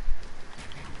base.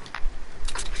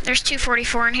 There's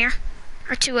 244 in here.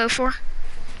 Or 204.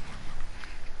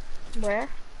 Where?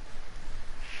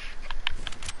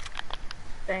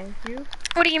 Thank you.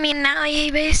 What do you mean, an LA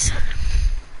base?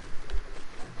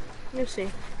 You see.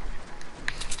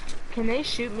 Can they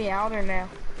shoot me out or no?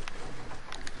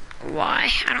 Why?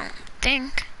 I don't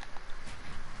think.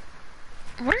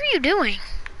 What are you doing?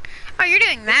 Oh, you're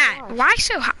doing that. Why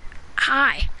so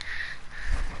high?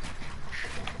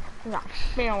 No,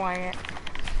 we don't want it.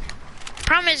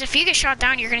 Problem is, if you get shot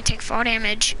down, you're gonna take fall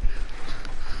damage.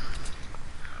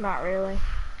 Not really.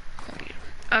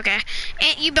 Okay.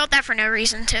 And you built that for no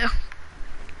reason, too.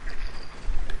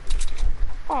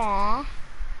 Aww.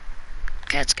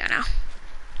 Okay, let's go now.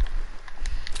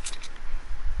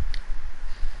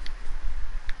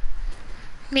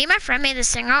 Me and my friend made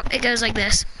this thing up. It goes like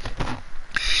this.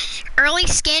 Early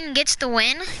skin gets the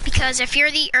win, because if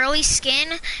you're the early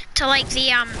skin to like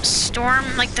the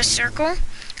storm, like the circle,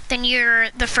 then you're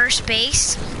the first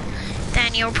base,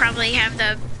 then you'll probably have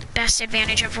the best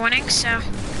advantage of winning, so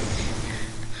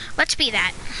let's be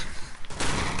that.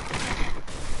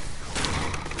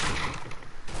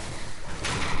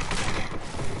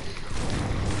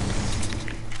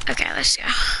 Okay, let's go.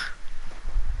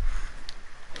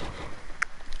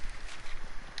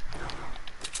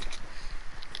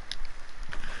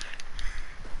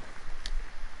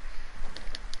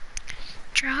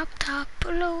 Drop top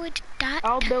below it dot.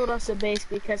 I'll build us a base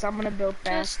because I'm gonna build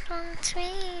fast.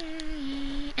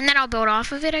 And then I'll build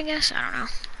off of it, I guess. I don't know.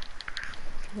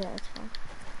 Yeah, that's fine.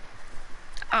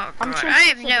 Oh god, sure I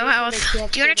have no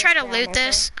health. Do you want to try to loot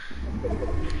this?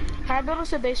 Can I build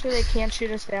us a base where they can't shoot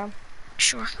us down?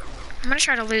 Sure. I'm gonna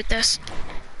try to loot this.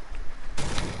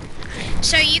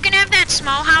 So you can have that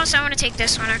small house. I want to take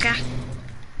this one, okay?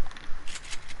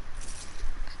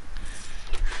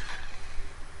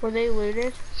 Were they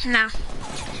looted? No.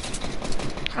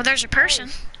 Well, there's a person.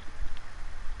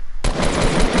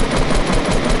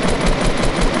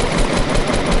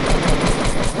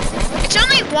 It's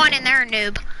only one and they're a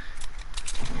noob.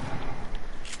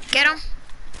 Get him.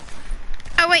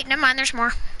 Oh wait, never mind, there's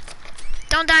more.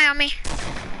 Don't die on me.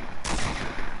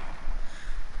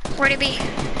 Where'd he be?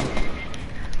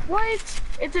 What?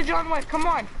 It's a John Wick, come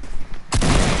on.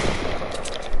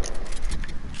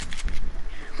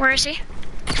 Where is he?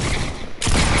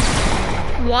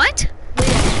 What?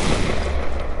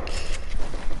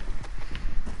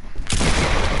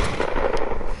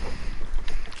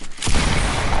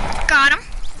 Got him.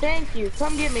 Thank you.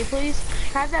 Come get me, please.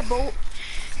 Have that bolt.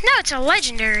 No, it's a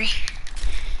legendary.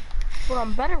 What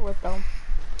I'm better with, though.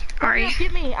 Are you?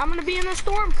 Get me. I'm gonna be in the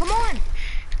storm. Come on.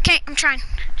 Okay, I'm trying.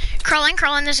 Crawl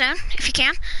in the zone, if you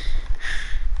can.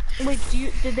 Wait,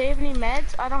 did they have any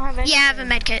meds? I don't have any. Yeah, I have a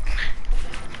med kit.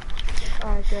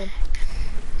 Alright, good.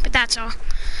 But that's all.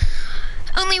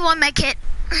 Only one med kit.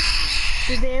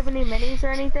 Did they have any minis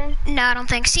or anything? No, I don't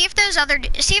think. See if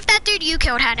that dude you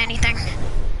killed had anything.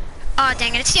 Oh,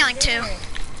 dang it, it's stealing 2.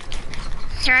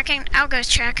 Here, I'll go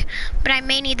check. But I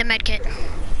may need the med kit.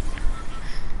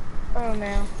 Oh,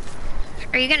 no.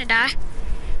 Are you gonna die?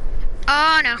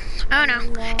 Oh, no. Oh, no.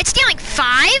 It's dealing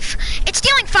 5? It's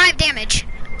dealing 5 damage.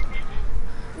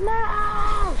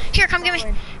 No! Here, come give me.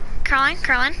 Crawling.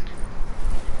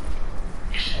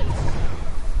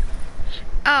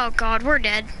 Oh God, we're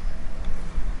dead.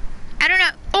 I don't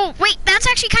know. Oh wait, that's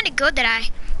actually kind of good that I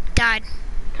died.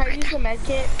 Can I use the med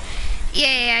kit?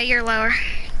 Yeah, you're lower.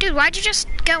 Dude, why'd you just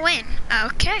go in?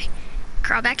 Okay.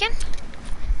 Crawl back in.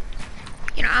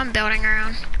 You know, I'm building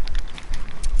around.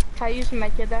 Can I use the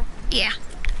med kit though? Yeah.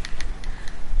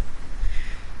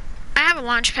 I have a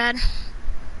launch pad.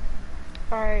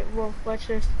 Alright, well, let's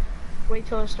just wait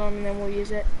till the storm and then we'll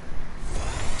use it.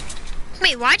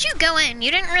 Wait, why'd you go in?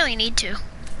 You didn't really need to.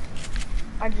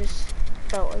 I just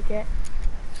felt like it.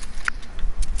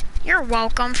 You're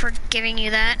welcome for giving you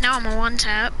that. Now I'm a one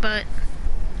tap, but...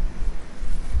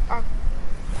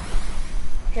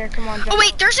 Here, come on, jump Oh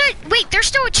wait, out. there's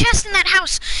still a chest in that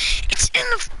house. It's in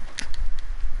the...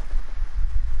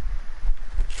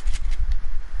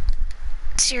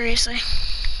 Seriously.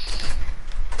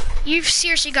 You've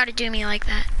seriously got to do me like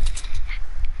that.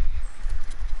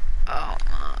 Oh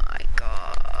my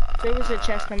God. There was a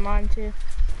chest in mine too.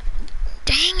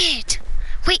 Dang it.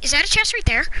 Wait, is that a chest right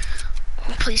there?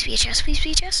 Oh, please be a chest, please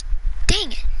be a chest.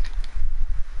 Dang it.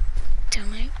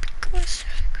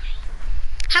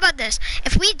 How about this?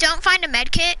 If we don't find a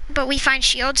med kit, but we find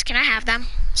shields, can I have them?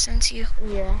 Since you...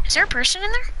 Yeah. Is there a person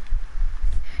in there?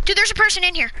 Dude, there's a person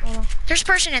in here. Oh. There's a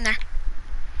person in there.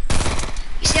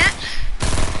 You see that?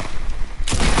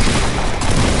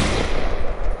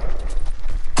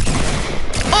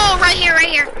 Oh, right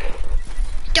here.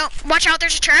 Don't, watch out,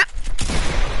 there's a trap.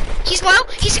 He's low,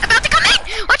 he's about to come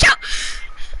in. Watch out.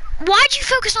 Why'd you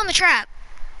focus on the trap?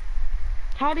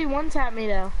 How'd he one-tap me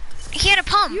though? He had a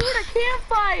pump. You had a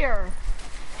campfire!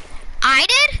 I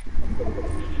did?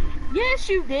 Yes,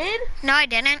 you did! No, I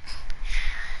didn't.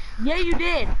 Yeah, you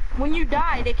did. When you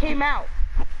died, it came out.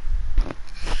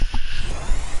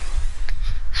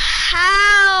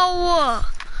 How?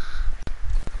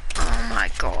 Oh my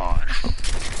God.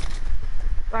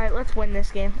 Alright, let's win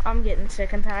this game. I'm getting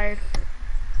sick and tired.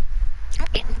 I'm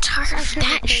getting tired of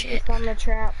that shit. On the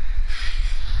trap.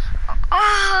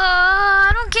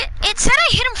 I don't get. It said I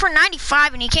hit him for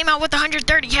 95 and he came out with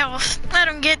 130 health. I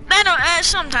don't get.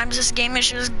 Sometimes this game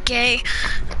is just gay.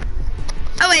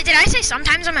 Oh wait, did I say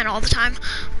sometimes? I meant all the time.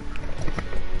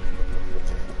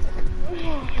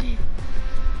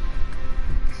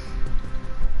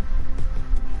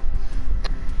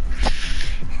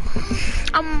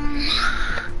 Um,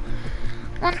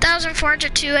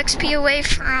 1,402 XP away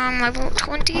from level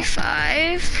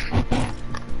 25.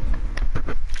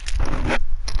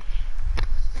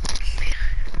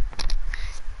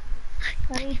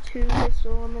 I need 2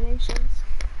 pistol eliminations.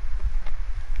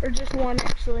 Or just 1,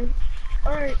 actually.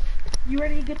 Alright, you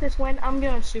ready to get this win? I'm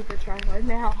going super try hard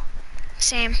now.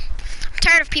 Same. I'm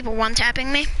tired of people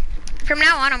one-tapping me. From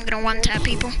now on, I'm gonna one-tap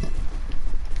people.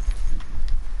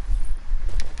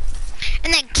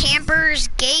 And then campers,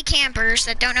 gay campers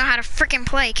that don't know how to frickin'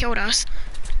 play killed us.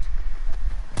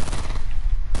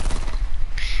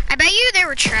 I bet you they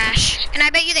were trash. And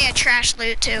I bet you they had trash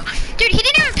loot too. Dude, he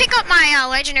didn't even pick up my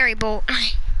legendary bolt.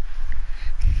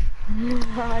 You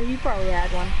probably had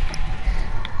one.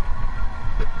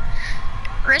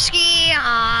 Risky,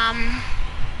 I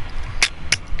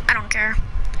don't care.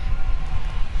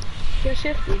 You're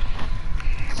shifty.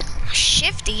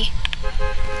 Shifty?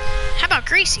 How about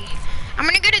greasy? I'm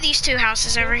gonna go to these 2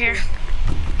 houses over here.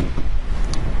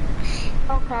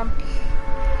 I'll come.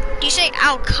 Do you say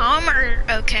I'll come or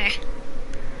okay?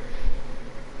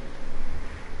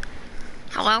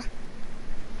 Hello?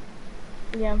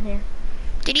 Yeah, I'm here.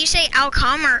 Did you say I'll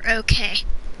come or okay?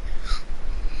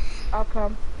 I'll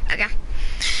come. Okay.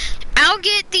 I'll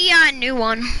get the new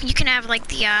one. You can have like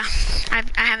the I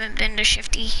haven't been to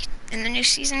Shifty in the new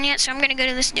season yet, so I'm gonna go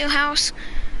to this new house.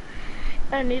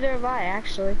 Oh, neither have I,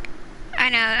 actually. I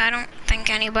know, I don't think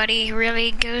anybody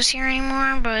really goes here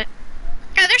anymore, but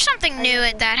oh, there's something new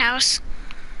at that house.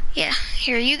 Yeah,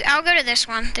 here, I'll go to this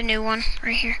one, the new one,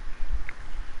 right here.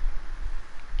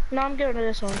 No, I'm going to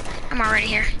this one. I'm already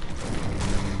here.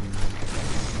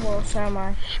 Well, so am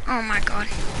I. Oh my God.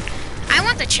 I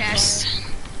want the chest.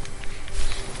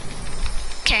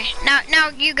 Okay, now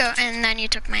you go, and then you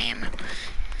took my ammo.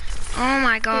 Oh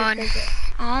my God.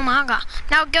 Oh my God.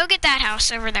 Now go get that house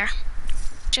over there.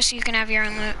 Just so you can have your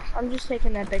own loot. I'm just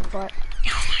taking that big butt.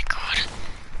 Oh my God.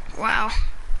 Wow.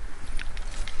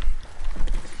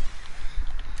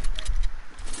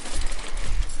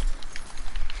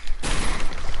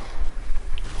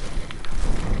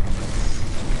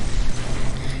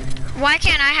 Why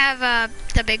can't I have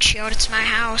the big shield? It's my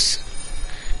house.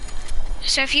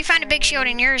 So if you find a big shield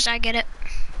in yours, I get it.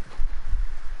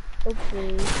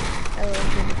 Okay. I will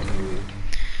give it to you.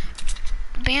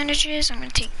 bandages. I'm gonna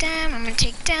take them. I'm gonna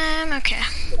take them. Okay.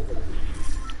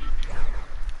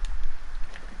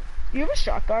 You have a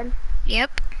shotgun?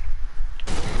 Yep.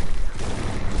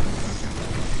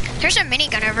 There's a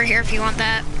minigun over here if you want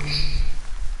that.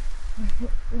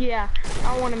 Yeah,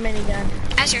 I want a minigun.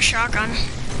 As your shotgun.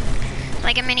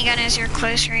 Like a minigun as your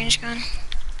close range gun.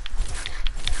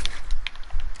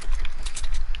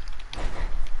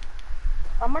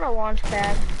 I'm gonna launch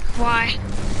pad Why?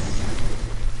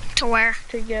 To where?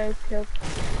 to go kill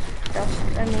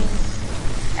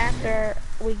after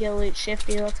we get Loot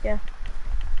Shifty, let's go.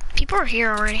 People are here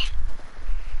already.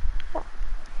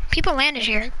 People landed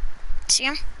here. See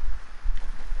them?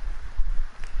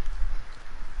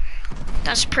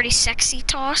 That's a pretty sexy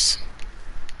toss.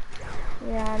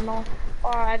 Yeah, I know.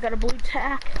 Alright, I got a blue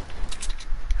tack.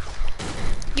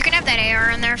 You can have that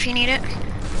AR in there if you need it.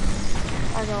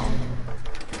 I don't.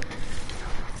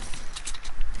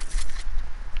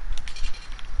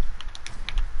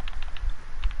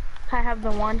 I have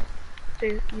the one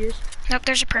to use. Nope,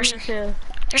 there's a person. Two.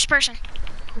 There's a person.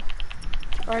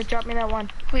 Alright, drop me that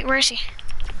one. Wait, where is he?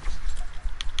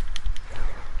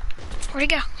 Where'd he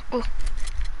go? Oh.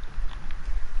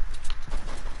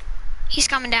 He's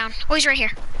coming down. Oh, he's right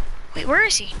here. Wait, where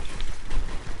is he?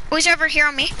 Oh, he's over here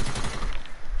on me.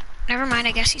 Never mind,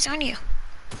 I guess he's on you.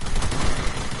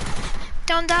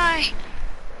 Don't die.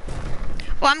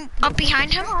 Well, I'm up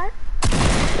behind him.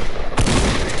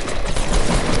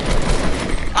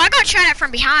 Oh, I got shot at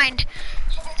from behind.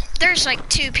 There's like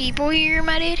 2 people here,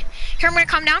 my dude. Here, I'm gonna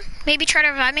come down. Maybe try to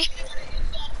revive me.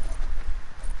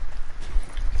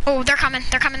 Oh, they're coming.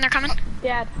 They're coming. They're coming.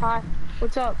 Dad, hi.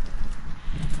 What's up?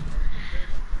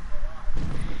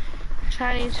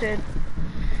 Chinese food.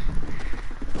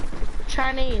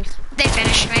 Chinese. They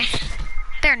finished me.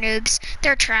 They're noobs.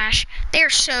 They're trash. They're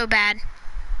so bad.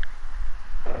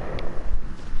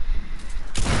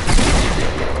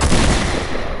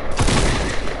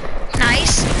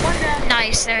 Nice.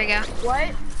 Nice. There you go. What?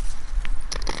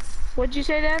 What'd you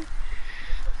say then?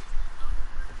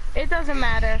 It doesn't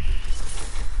matter.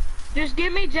 Just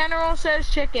give me General Tso's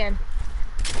chicken.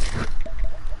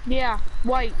 Yeah,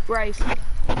 white rice.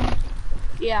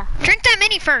 Yeah. Drink that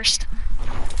mini first.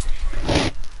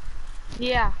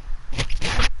 Yeah.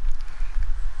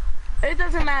 It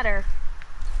doesn't matter.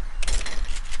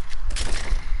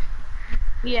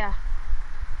 Yeah.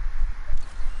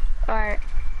 Alright.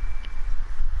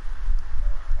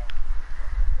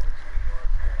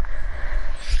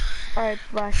 Alright,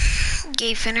 bye.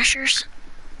 Gay finishers.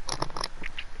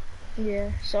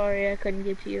 Yeah, sorry I couldn't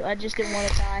get to you. I just didn't want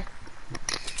to die.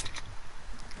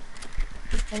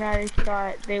 And I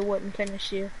thought they wouldn't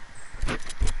finish you.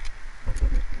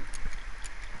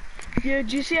 Dude,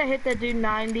 did you see I hit that dude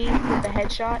 90 with the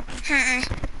headshot?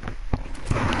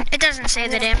 It doesn't say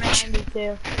the damage.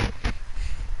 92.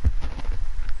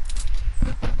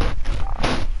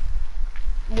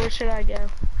 Where should I go?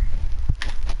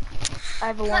 I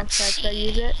have a launch pad, should I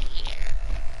use it?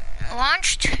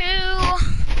 Launch 2.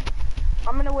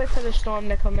 I'm gonna wait for the storm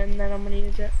to come in, then I'm gonna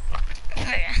use it.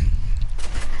 Okay.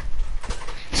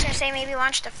 So say maybe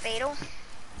launch the fatal.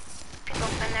 People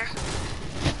have been there.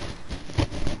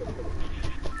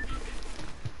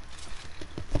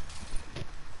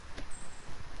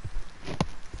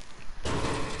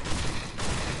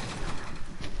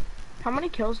 How many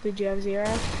kills did you have? 0?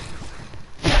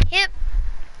 Yep.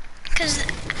 Because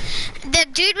the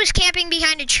dude was camping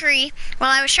behind a tree while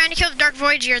I was trying to kill the Dark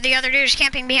Voyager. The other dude was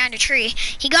camping behind a tree.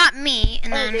 He got me,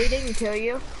 and then... they didn't kill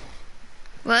you?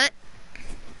 What?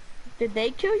 Did they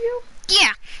kill you?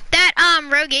 Yeah. That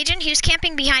rogue agent, he was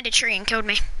camping behind a tree and killed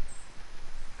me.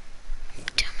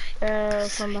 Oh,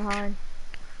 from behind.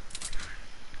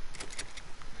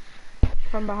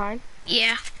 From behind?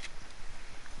 Yeah.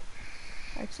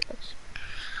 That sucks.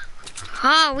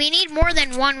 Oh, we need more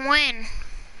than 1 win.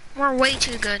 We're way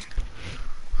too good.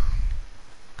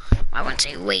 I wouldn't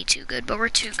say way too good, but we're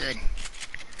too good.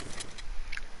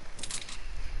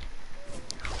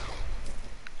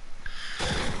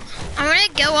 I'm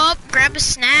gonna go up, grab a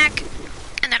snack,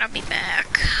 and then I'll be back.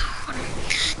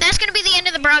 That's gonna be the end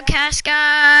of the broadcast,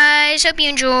 guys. Hope you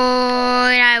enjoyed.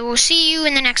 I will see you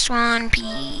in the next one.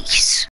 Peace.